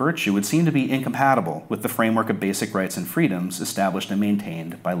public virtue, would seem to be incompatible with the framework of basic rights and freedoms established and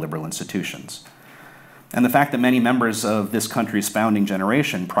maintained by liberal institutions. And the fact that many members of this country's founding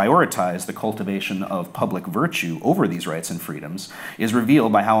generation prioritized the cultivation of public virtue over these rights and freedoms is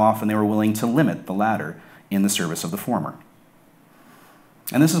revealed by how often they were willing to limit the latter in the service of the former.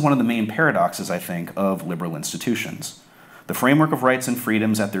 And this is one of the main paradoxes, I think, of liberal institutions. The framework of rights and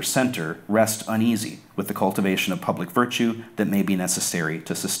freedoms at their center rest uneasy with the cultivation of public virtue that may be necessary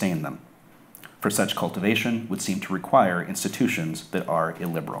to sustain them. For such cultivation would seem to require institutions that are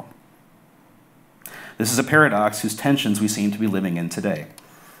illiberal. This is a paradox whose tensions we seem to be living in today,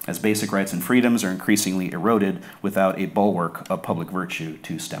 as basic rights and freedoms are increasingly eroded without a bulwark of public virtue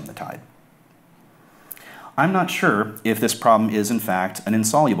to stem the tide. I'm not sure if this problem is, in fact, an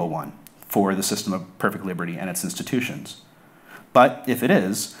insoluble one for the system of perfect liberty and its institutions. But if it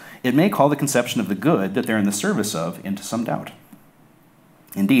is, it may call the conception of the good that they're in the service of into some doubt.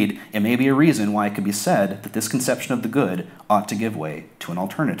 Indeed, it may be a reason why it could be said that this conception of the good ought to give way to an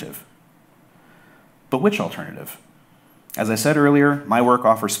alternative. But which alternative? As I said earlier, my work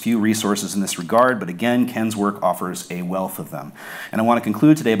offers few resources in this regard, but again, Ken's work offers a wealth of them. And I want to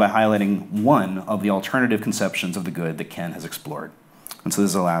conclude today by highlighting one of the alternative conceptions of the good that Ken has explored. And so this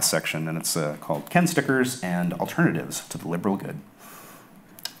is the last section, and it's called Ken Stikkers and Alternatives to the Liberal Good.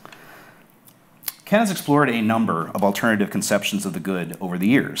 Ken has explored a number of alternative conceptions of the good over the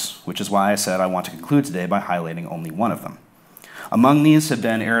years, which is why I said I want to conclude today by highlighting only one of them. Among these have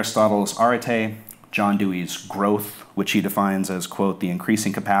been Aristotle's arete, John Dewey's growth, which he defines as, quote, "the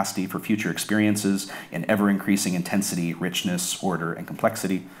increasing capacity for future experiences in ever-increasing intensity, richness, order, and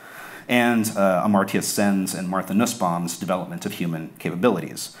complexity," and Amartya Sen's and Martha Nussbaum's development of human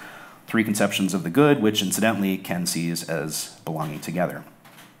capabilities. Three conceptions of the good, which incidentally Ken sees as belonging together.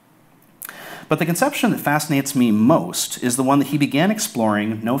 But the conception that fascinates me most is the one that he began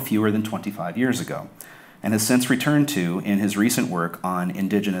exploring no fewer than 25 years ago, and has since returned to in his recent work on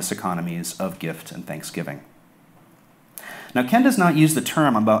indigenous economies of gift and thanksgiving. Now, Ken does not use the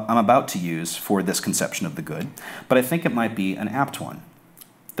term I'm about to use for this conception of the good, but I think it might be an apt one.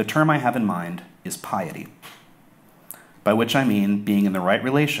 The term I have in mind is piety, by which I mean being in the right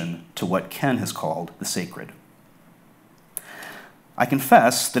relation to what Ken has called the sacred. I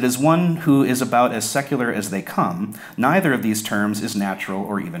confess that as one who is about as secular as they come, neither of these terms is natural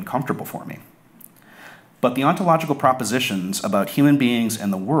or even comfortable for me. But the ontological propositions about human beings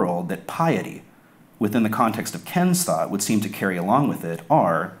and the world that piety, within the context of Ken's thought, would seem to carry along with it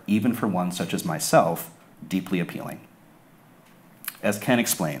are, even for one such as myself, deeply appealing. As Ken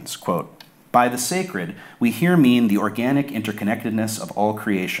explains, quote, "By the sacred, we here mean the organic interconnectedness of all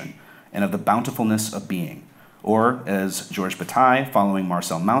creation and of the bountifulness of being, or, as Georges Bataille, following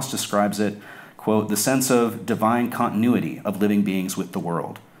Marcel Mauss, describes it, quote, the sense of divine continuity of living beings with the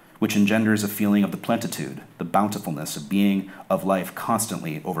world, which engenders a feeling of the plenitude, the bountifulness of being, of life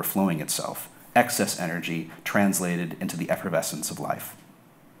constantly overflowing itself, excess energy translated into the effervescence of life."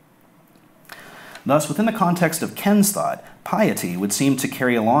 Thus, within the context of Ken's thought, piety would seem to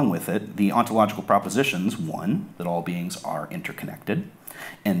carry along with it the ontological propositions, 1, that all beings are interconnected,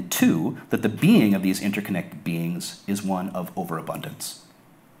 and 2, that the being of these interconnected beings is one of overabundance.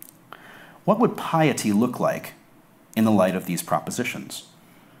 What would piety look like in the light of these propositions?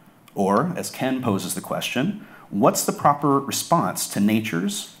 Or, as Ken poses the question, what's the proper response to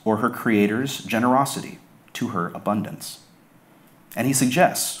nature's or her creator's generosity, to her abundance? And he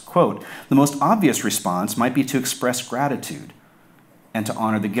suggests, quote, the most obvious response might be to express gratitude and to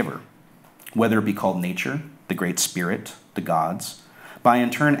honor the giver, whether it be called nature, the great spirit, the gods, by in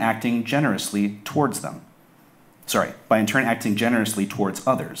turn acting generously towards them. By in turn acting generously towards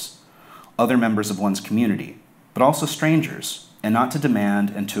others, other members of one's community, but also strangers, and not to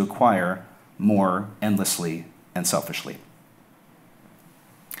demand and to acquire more endlessly and selfishly.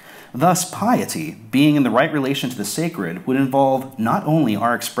 Thus, piety, being in the right relation to the sacred, would involve not only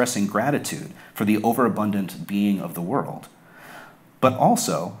our expressing gratitude for the overabundant being of the world, but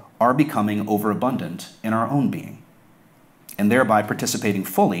also our becoming overabundant in our own being, and thereby participating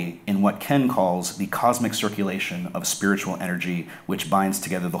fully in what Ken calls the cosmic circulation of spiritual energy which binds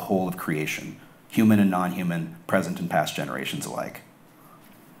together the whole of creation, human and non-human, present and past generations alike.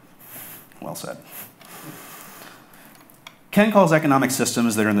 Well said. Ken calls economic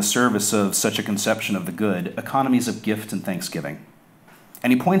systems that are in the service of such a conception of the good economies of gift and thanksgiving.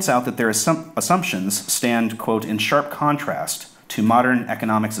 And he points out that their assumptions stand, quote, in sharp contrast to modern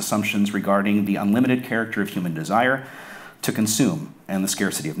economics assumptions regarding the unlimited character of human desire to consume and the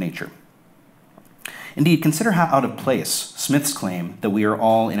scarcity of nature. Indeed, consider how out of place Smith's claim that we are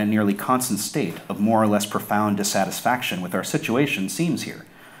all in a nearly constant state of more or less profound dissatisfaction with our situation seems here,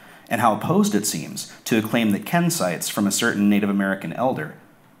 and how opposed it seems to a claim that Ken cites from a certain Native American elder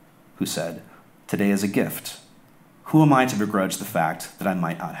who said, "Today is a gift. Who am I to begrudge the fact that I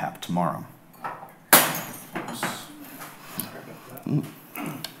might not have tomorrow?"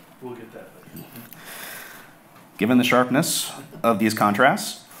 We'll get that later. Given the sharpness of these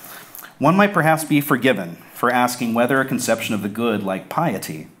contrasts, one might perhaps be forgiven for asking whether a conception of the good like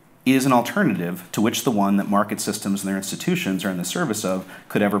piety is an alternative to which the one that market systems and their institutions are in the service of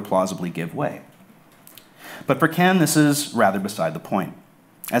could ever plausibly give way. But for Ken, this is rather beside the point.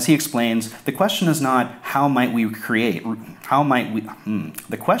 As he explains, the question is not how might we recreate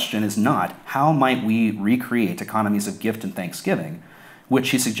economies of gift and thanksgiving,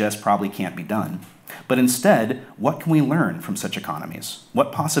 which he suggests probably can't be done, but instead, what can we learn from such economies?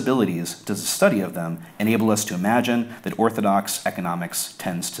 What possibilities does the study of them enable us to imagine that orthodox economics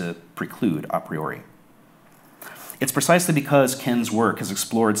tends to preclude a priori? It's precisely because Ken's work has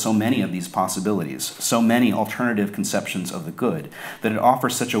explored so many of these possibilities, so many alternative conceptions of the good, that it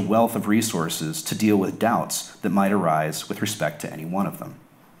offers such a wealth of resources to deal with doubts that might arise with respect to any one of them.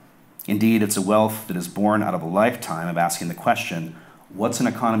 Indeed, it's a wealth that is born out of a lifetime of asking the question, what's an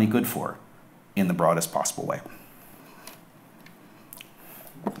economy good for, in the broadest possible way?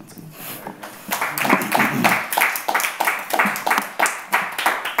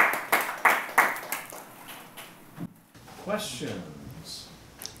 Questions?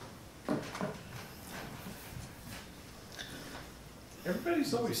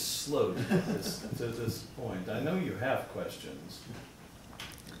 Everybody's always slow to this point. I know you have questions.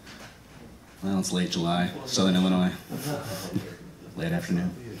 Well, it's late July, Southern Illinois, late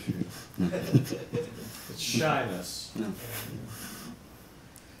afternoon. It's shyness. No.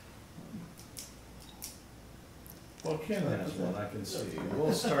 Well, Ken has one, I can see.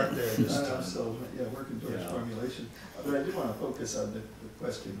 We'll start there this I'm time. still working towards formulation. But I do want to focus on the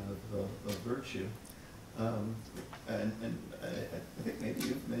question of virtue. And I think maybe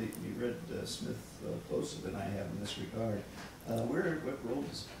you read Smith closer than I have in this regard. What role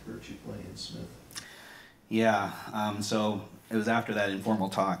does virtue play in Smith? Yeah, so it was after that informal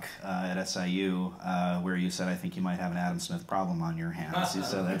talk at SIU where you said, I think you might have an Adam Smith problem on your hands. You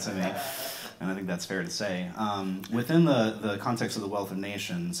said that to me, and I think that's fair to say. Within the context of the Wealth of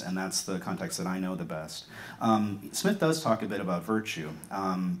Nations, and that's the context that I know the best, Smith does talk a bit about virtue,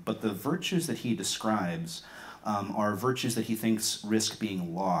 but the virtues that he describes are virtues that he thinks risk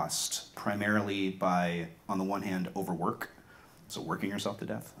being lost, primarily by, on the one hand, overwork, so working yourself to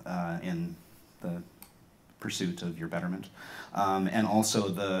death in the pursuit of your betterment, and also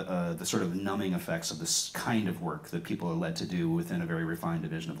the sort of numbing effects of this kind of work that people are led to do within a very refined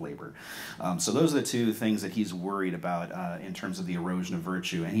division of labor. So those are the two things that he's worried about in terms of the erosion of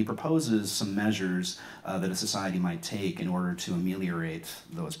virtue, and he proposes some measures that a society might take in order to ameliorate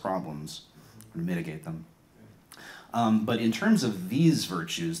those problems, or mitigate them. But in terms of these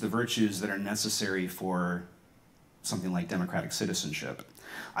virtues, the virtues that are necessary for something like democratic citizenship.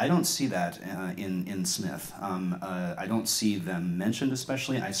 I don't see that in Smith. I don't see them mentioned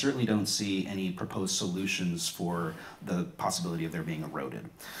especially. I certainly don't see any proposed solutions for the possibility of their being eroded.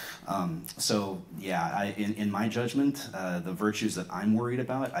 So yeah, in my judgment, the virtues that I'm worried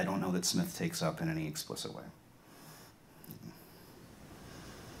about, I don't know that Smith takes up in any explicit way.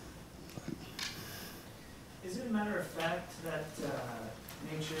 Is it a matter of fact that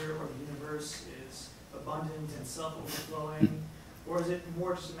nature or the universe is abundant and self-overflowing, or is it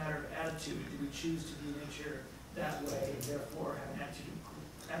more just a matter of attitude? Do we choose to view nature that way and therefore have an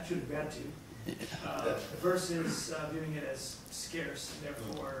attitude of gratitude, versus viewing it as scarce and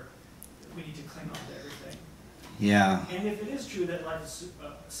therefore we need to cling on to everything? Yeah. And if it is true that life is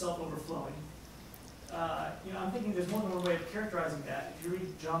self-overflowing, I'm thinking there's more than one way of characterizing that. If you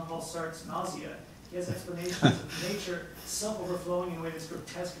read John Paul Sartre's Nausea, he has explanations of nature self-overflowing in a way that's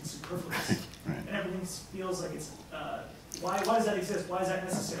grotesque and superfluous. Right. And everything feels like it's, why does that exist? Why is that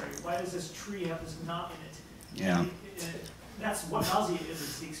necessary? Why does this tree have this knot in it? Yeah. That's what nausea is.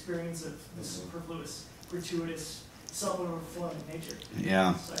 It's the experience of the superfluous, gratuitous, self-overflowing nature.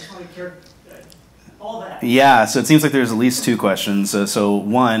 Yeah. So I just want to all that. Yeah, so it seems like there's at least two questions. So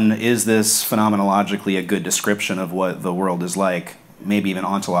one, is this phenomenologically a good description of what the world is like? Maybe even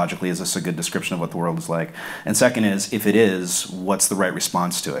ontologically, is this a good description of what the world is like? And second is, if it is, what's the right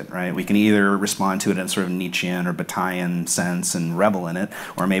response to it, right? We can either respond to it in sort of Nietzschean or Bataillean sense and revel in it,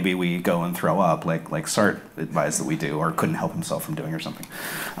 or maybe we go and throw up, like Sartre advised that we do, or couldn't help himself from doing or something.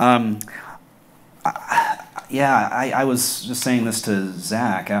 I was just saying this to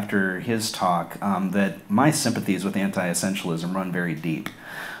Zach after his talk, that my sympathies with anti-essentialism run very deep.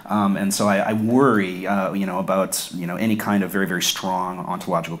 And so I worry, about any kind of very, very strong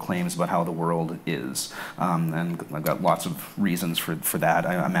ontological claims about how the world is. And I've got lots of reasons for that.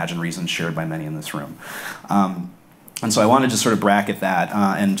 I imagine reasons shared by many in this room. And so I wanted to sort of bracket that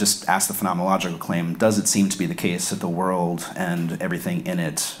and just ask the phenomenological claim, does it seem to be the case that the world and everything in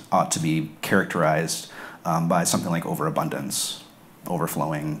it ought to be characterized by something like overabundance,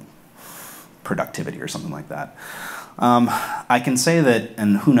 overflowing productivity, or something like that? I can say that,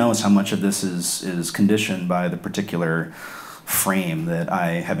 and who knows how much of this is conditioned by the particular frame that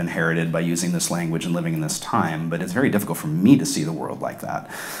I have inherited by using this language and living in this time, but it's very difficult for me to see the world like that.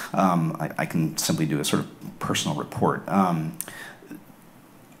 I can simply do a sort of personal report. I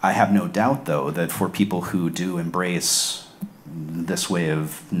have no doubt, though, that for people who do embrace this way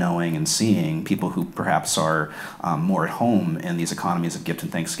of knowing and seeing, people who perhaps are more at home in these economies of gift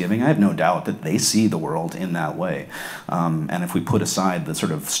and thanksgiving, I have no doubt that they see the world in that way. And if we put aside the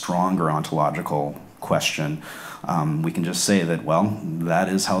sort of stronger ontological question, we can just say that, well, that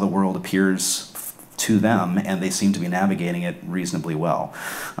is how the world appears to them, and they seem to be navigating it reasonably well.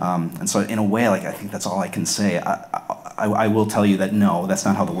 And so in a way, I think that's all I can say. I will tell you that no, that's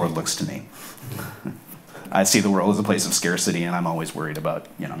not how the world looks to me. I see the world as a place of scarcity, and I'm always worried about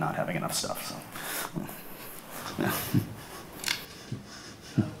not having enough stuff. So, yeah.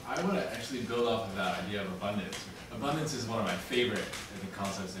 I want to actually build off of that idea of abundance. Abundance is one of my favorite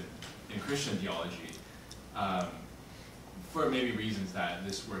concepts in Christian theology, for maybe reasons that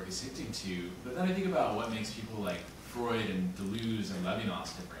this work is hinting to. But then I think about what makes people like Freud and Deleuze and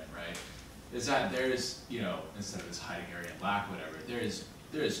Levinas different, right? Is that there's instead of this Heideggerian lack, whatever, there is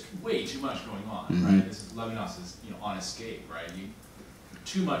way too much going on, right? This is Levinas is on escape, right?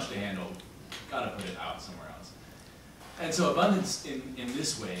 Too much to handle, got to put it out somewhere else. And so abundance in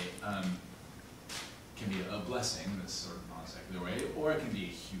this way can be a blessing in this sort of non-secular way, or it can be a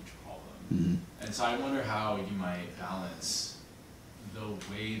huge problem. And so I wonder how you might balance the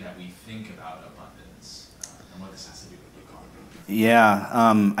way that we think about abundance and what this has to do with the economy.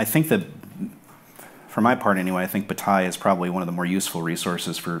 Yeah, I think that, for my part anyway, I think Bataille is probably one of the more useful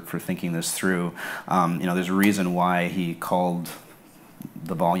resources for thinking this through. There's a reason why he called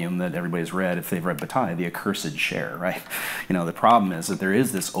the volume that everybody's read, if they've read Bataille, The Accursed Share, right? The problem is that there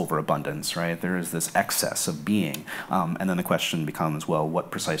is this overabundance, right? There is this excess of being. And then the question becomes, well,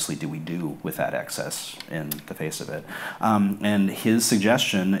 what precisely do we do with that excess in the face of it? And his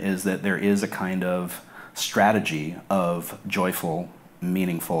suggestion is that there is a kind of strategy of joyful,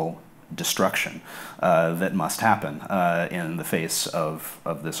 meaningful destruction that must happen in the face of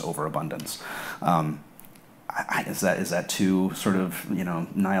this overabundance. Is that too sort of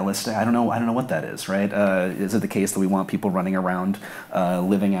nihilistic? I don't know what that is, right? Is it the case that we want people running around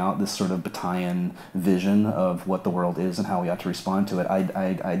living out this sort of Bataillean vision of what the world is and how we ought to respond to it?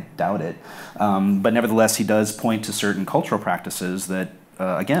 I doubt it. But nevertheless, he does point to certain cultural practices that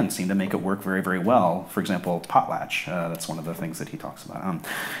again, seem to make it work very, very well. For example, potlatch, that's one of the things that he talks about.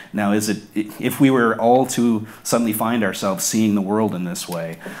 Now, if we were all to suddenly find ourselves seeing the world in this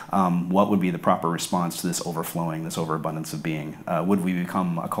way, what would be the proper response to this overflowing, this overabundance of being? Would we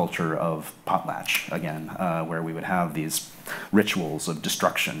become a culture of potlatch again, where we would have these rituals of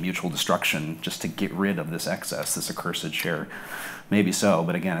destruction, mutual destruction, just to get rid of this excess, this accursed share? Maybe so,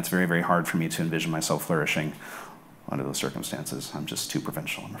 but again, it's very, very hard for me to envision myself flourishing under those circumstances. I'm just too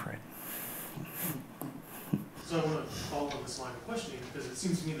provincial, I'm afraid. So I want to follow on this line of questioning, because it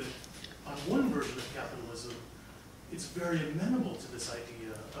seems to me that on one version of capitalism, it's very amenable to this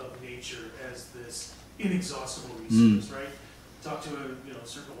idea of nature as this inexhaustible resource, right? Talk to a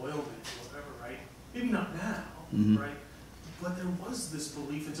certain oil man or whatever, right? Maybe not now, right? But there was this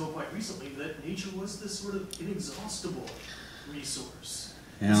belief until quite recently that nature was this sort of inexhaustible resource.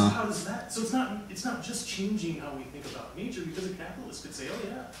 Yeah. So how does that? So it's not just changing how we think about nature, because a capitalist could say, oh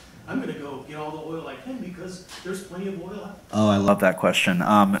yeah, I'm going to go get all the oil I can because there's plenty of oil out there. Oh, I love that question.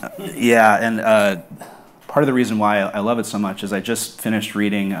 Yeah, and part of the reason why I love it so much is I just finished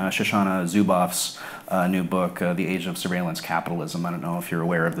reading Shoshana Zuboff's new book, The Age of Surveillance Capitalism. I don't know if you're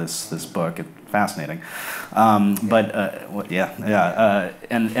aware of this book. It's fascinating. And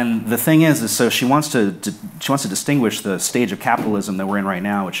the thing is so she wants to distinguish the stage of capitalism that we're in right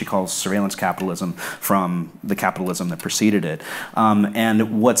now, which she calls surveillance capitalism, from the capitalism that preceded it.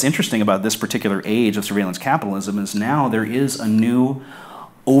 And what's interesting about this particular age of surveillance capitalism is now there is a new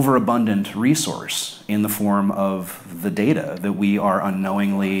overabundant resource in the form of the data that we are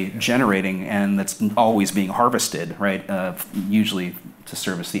unknowingly generating, and that's always being harvested, right? Usually to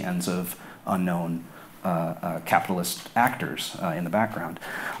service the ends of unknown capitalist actors in the background.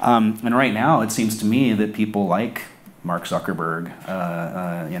 And right now, it seems to me that people like Mark Zuckerberg,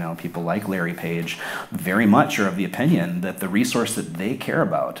 people like Larry Page, very much are of the opinion that the resource that they care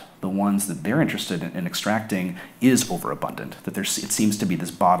about, the ones that they're interested in extracting, is overabundant, that it seems to be this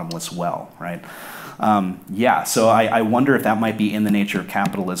bottomless well, right? So I wonder if that might be in the nature of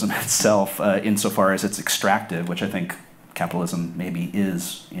capitalism itself, insofar as it's extractive, which I think capitalism maybe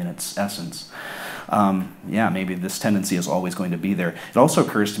is in its essence. Maybe this tendency is always going to be there. It also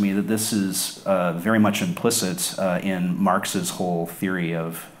occurs to me that this is very much implicit in Marx's whole theory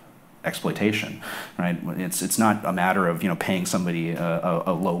of exploitation, right? It's not a matter of paying somebody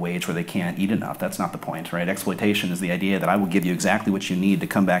a low wage where they can't eat enough. That's not the point, right? Exploitation is the idea that I will give you exactly what you need to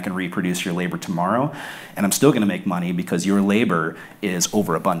come back and reproduce your labor tomorrow, and I'm still going to make money because your labor is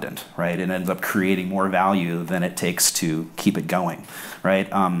overabundant, right? It ends up creating more value than it takes to keep it going, right?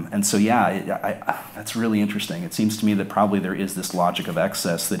 That's really interesting. It seems to me that probably there is this logic of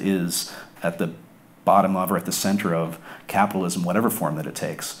excess that is at the bottom of or at the center of capitalism, whatever form that it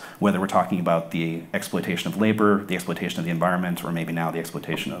takes, whether we're talking about the exploitation of labor, the exploitation of the environment, or maybe now the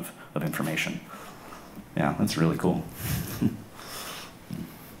exploitation of information. Yeah, that's really cool.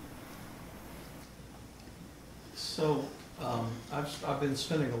 So I've been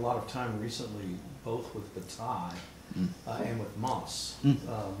spending a lot of time recently both with Bataille and with Mauss,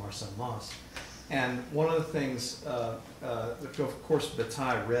 Marcel Mauss. And one of the things, of course,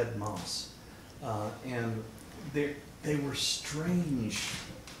 Bataille read Mauss. And they were strange.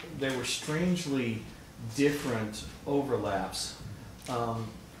 They were strangely different overlaps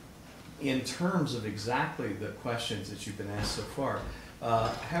in terms of exactly the questions that you've been asked so far,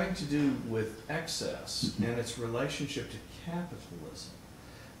 having to do with excess and its relationship to capitalism,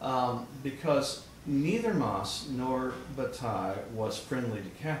 because neither Mauss nor Bataille was friendly to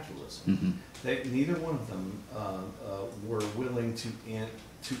capitalism. Neither one of them were willing to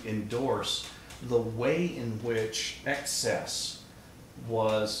endorse the way in which excess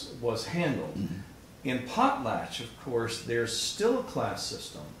was handled. In potlatch, of course, there's still a class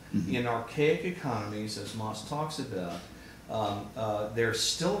system. In archaic economies, as Mauss talks about, there's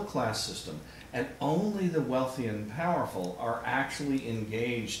still a class system, and only the wealthy and powerful are actually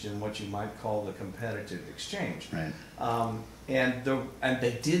engaged in what you might call the competitive exchange. Right. And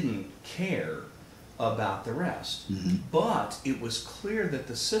they didn't care about the rest. But it was clear that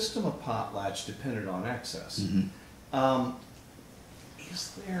the system of potlatch depended on excess.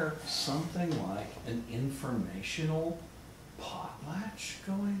 Is there something like an informational potlatch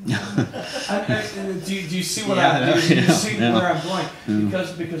going on? Do you see what where I'm going?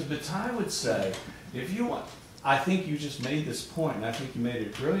 Because Bataille would say, if you want, I think you just made this point, and I think you made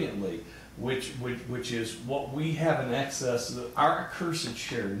it brilliantly, which is what we have in excess. Our accursed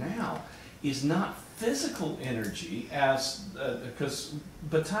share now is not physical energy, as because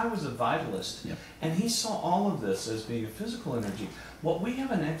Bataille was a vitalist, and he saw all of this as being a physical energy. What we have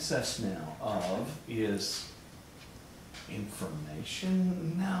an excess now of is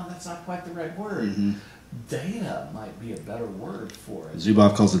information? No, that's not quite the right word. Data might be a better word for it.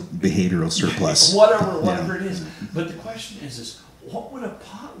 Zuboff calls it behavioral surplus. whatever it is. But the question is what would a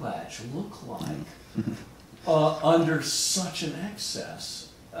potlatch look like under such an excess?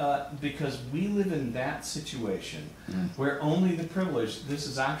 Because we live in that situation where only the privileged, this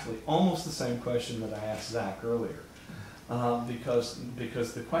is actually almost the same question that I asked Zach earlier, because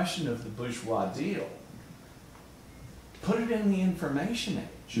the question of the bourgeois deal, put it in the information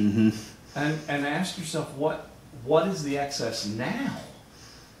age, and ask yourself what is the excess now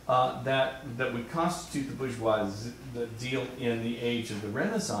that would constitute the bourgeois deal in the age of the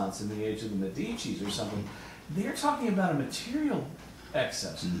Renaissance, in the age of the Medicis or something. They're talking about a material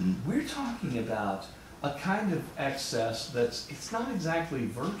excess. We're talking about a kind of excess it's not exactly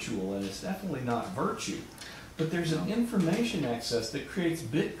virtual, and it's definitely not virtue, but there's an information excess that creates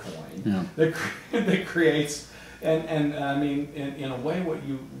Bitcoin, that creates, and I mean, in a way,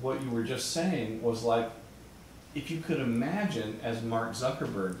 what you were just saying was like, if you could imagine, as Mark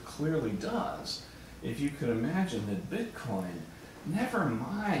Zuckerberg clearly does, if you could imagine that Bitcoin, never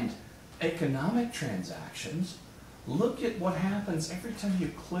mind economic transactions, look at what happens every time you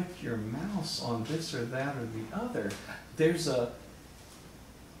click your mouse on this or that or the other. There's a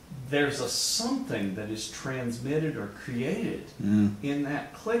something that is transmitted or created in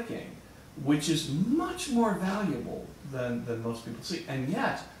that clicking, which is much more valuable than most people see. And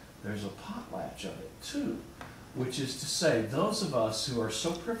yet, there's a potlatch of it too, which is to say, those of us who are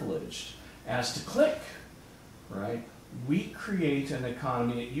so privileged as to click, right? We create an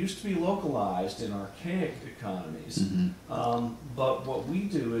economy. It used to be localized in archaic economies, but what we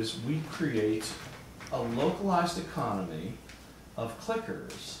do is we create a localized economy of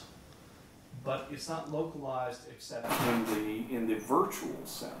clickers, but it's not localized except in the virtual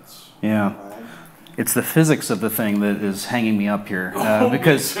sense. Yeah. Right? It's the physics of the thing that is hanging me up here,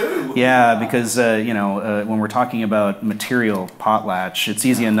 because me too. you know, when we're talking about material potlatch, it's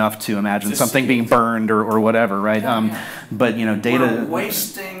easy enough to imagine something being burned or whatever, right? But you know, data. We're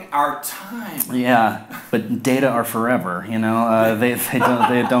wasting our time. Yeah, but data are forever. You know, they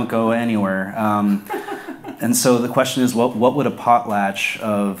don't go anywhere. And so the question is, what would a potlatch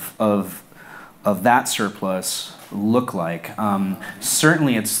of that surplus look like?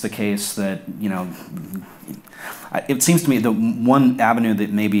 Certainly it's the case that, you know, it seems to me the one avenue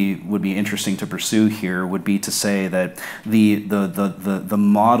that maybe would be interesting to pursue here would be to say that the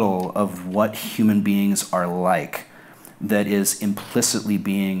model of what human beings are like that is implicitly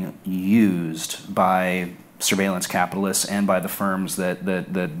being used by surveillance capitalists and by the firms that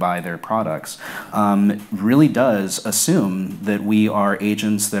buy their products really does assume that we are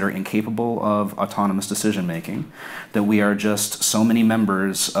agents that are incapable of autonomous decision making, that we are just so many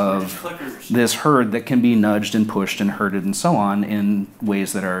members of this herd that can be nudged and pushed and herded and so on in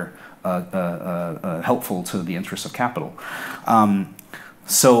ways that are helpful to the interests of capital.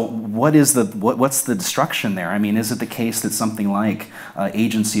 So what's the destruction there? I mean, is it the case that something like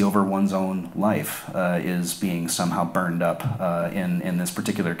agency over one's own life is being somehow burned up in this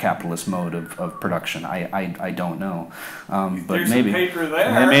particular capitalist mode of production? I don't know, but there's maybe a paper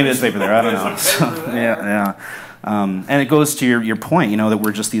there. Maybe there's paper there. I don't know. So, yeah. And it goes to your point, you know, that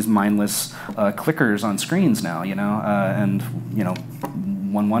we're just these mindless clickers on screens now, you know, and you know.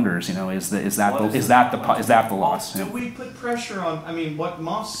 One wonders, you know, is that the loss? Do we put pressure on? I mean, what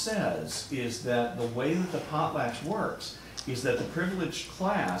Moss says is that the way that the potlatch works is that the privileged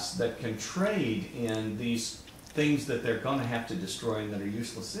class that can trade in these things that they're going to have to destroy and that are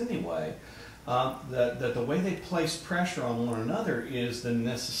useless anyway, that the way they place pressure on one another is the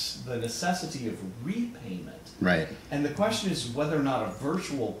necessity of repayment. Right. And the question is whether or not a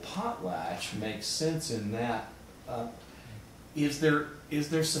virtual potlatch makes sense in that. Is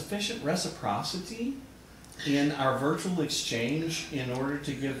there sufficient reciprocity in our virtual exchange in order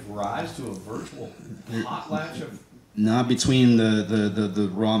to give rise to a virtual potlatch of? Not between the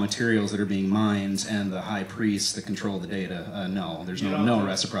raw materials that are being mined and the high priests that control the data. No, there's no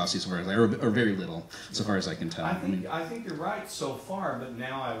reciprocity so far as or very little, so far as I can tell. I think you're right so far, but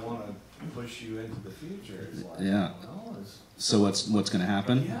now I want to push you into the future. It's like, yeah. So what's going to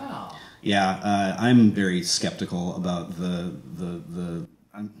happen? Yeah. Yeah, I'm very skeptical about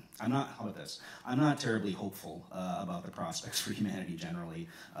I'm I'm not. How about this? I'm not terribly hopeful about the prospects for humanity generally,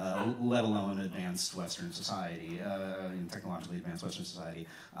 let alone advanced Western society, technologically advanced Western society.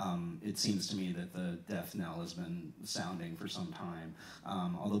 It seems to me that the death knell has been sounding for some time,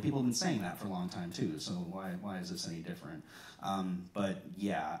 although people have been saying that for a long time too. So why is this any different? But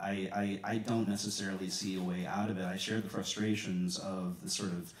yeah, I don't necessarily see a way out of it. I share the frustrations of the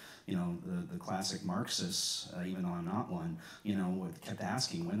sort of, the classic Marxists, even though I'm not one, kept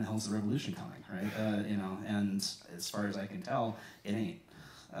asking, when the hell's the revolution coming, right? And as far as I can tell, it ain't.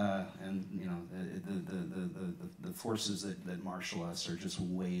 The forces that marshal us are just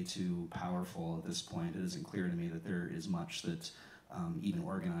way too powerful at this point. It isn't clear to me that there is much that even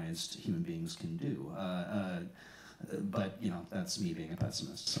organized human beings can do. But that's me being a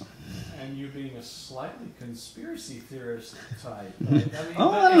pessimist. So. And you being a slightly conspiracy theorist type. Right?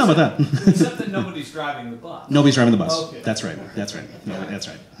 I don't know about that. Except that nobody's driving the bus. Nobody's driving the bus. Okay. That's right. That's right. No, that's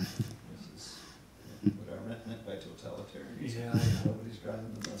right. This is what I meant by totalitarianism. Yeah. Nobody's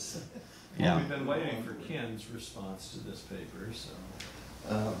driving the bus. Well, we've been waiting for Ken's response to this paper, so.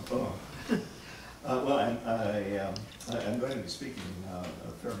 Well, I'm going to be speaking a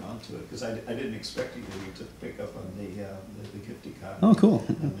fair amount to it because I didn't expect you to pick up on the gift economy. Oh, cool.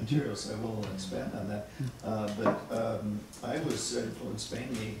 Material, so I will expand on that. But I was influenced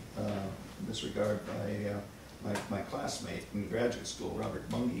mainly in this regard by my classmate in graduate school, Robert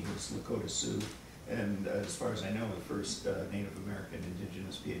Mungy, who's Lakota Sioux, and as far as I know, the first Native American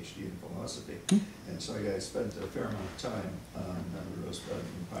Indigenous PhD in philosophy. And so I spent a fair amount of time on the Rosebud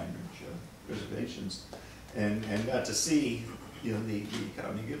and Pine Ridge reservations, and got to see the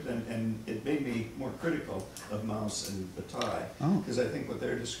economy gift, and it made me more critical of Mouse and Bataille, because I think what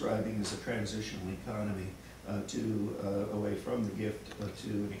they're describing is a transitional economy away from the gift to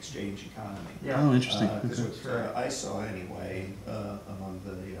an exchange economy. Yeah. Oh, interesting. Because what I saw anyway among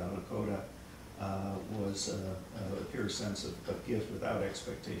the Lakota was a pure sense of gift without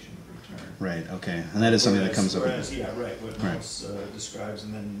expectation of return. Right, okay. And that is something that comes up. What Mouse describes,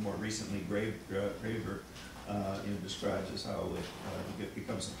 and then more recently Graeber describes as how it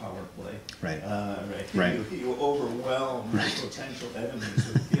becomes a power play. Right. You overwhelm potential enemies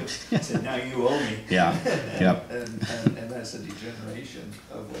with gifts. Say, now you owe me. Yeah. Yep. And that's a degeneration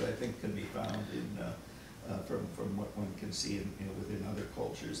of what I think can be found in from what one can see within other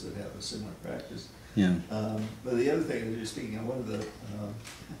cultures that have a similar practice. Yeah. But the other thing that you're speaking of, one of the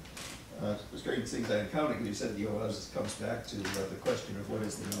strange things I encountered, you said, this comes back to the question of what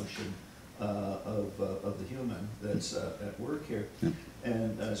is the notion of the human that's at work here. Yep.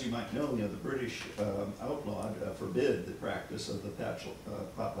 And as you might know, the British outlawed, forbid the practice of the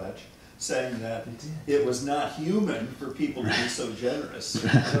potlatch, saying that it was not human for people to be so generous.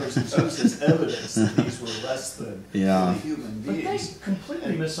 There was this evidence that these were less than fully human But beings. they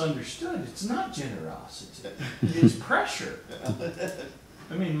completely misunderstood. It's not generosity. It's pressure.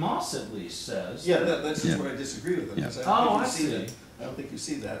 I mean, Moss at least says. Yeah, that's just where I disagree with them. Yeah. 'Cause I see see. that. I don't think you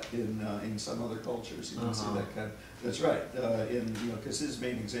see that in some other cultures. You don't see that kind. That's right. Because his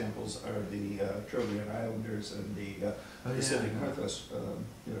main examples are the Trobriand Islanders and the Pacific Northwest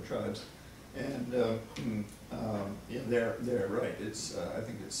tribes, and they're right. It's I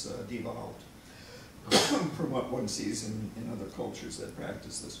think it's devolved from what one sees in other cultures that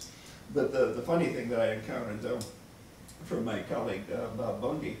practice this. But the funny thing that I encountered though, from my colleague Bob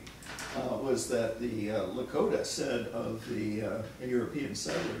Bundy, was that the Lakota said of the European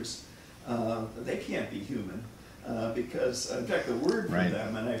settlers, they can't be human, because in fact the word for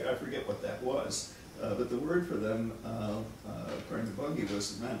them, and I forget what that was, but the word for them, according to Bundy,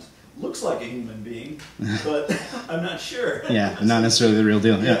 meant looks like a human being, but I'm not sure. Yeah, not necessarily the real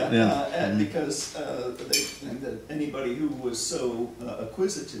deal. And because that anybody who was so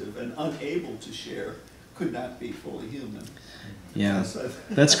acquisitive and unable to share could not be fully human. Yeah,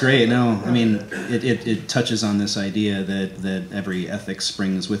 that's great. No, I mean, it touches on this idea that every ethic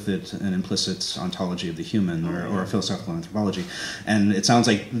springs with it an implicit ontology of the human, or a philosophical anthropology, and it sounds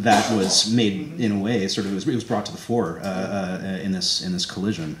like that was made in a way, sort of, it was brought to the fore in this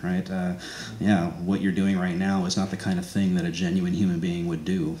collision, right? What you're doing right now is not the kind of thing that a genuine human being would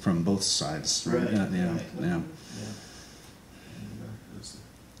do from both sides, right? Yeah.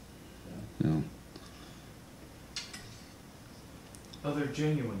 Other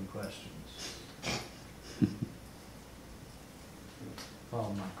genuine questions?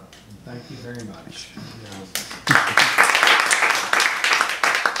 Well, Michael, thank you very much.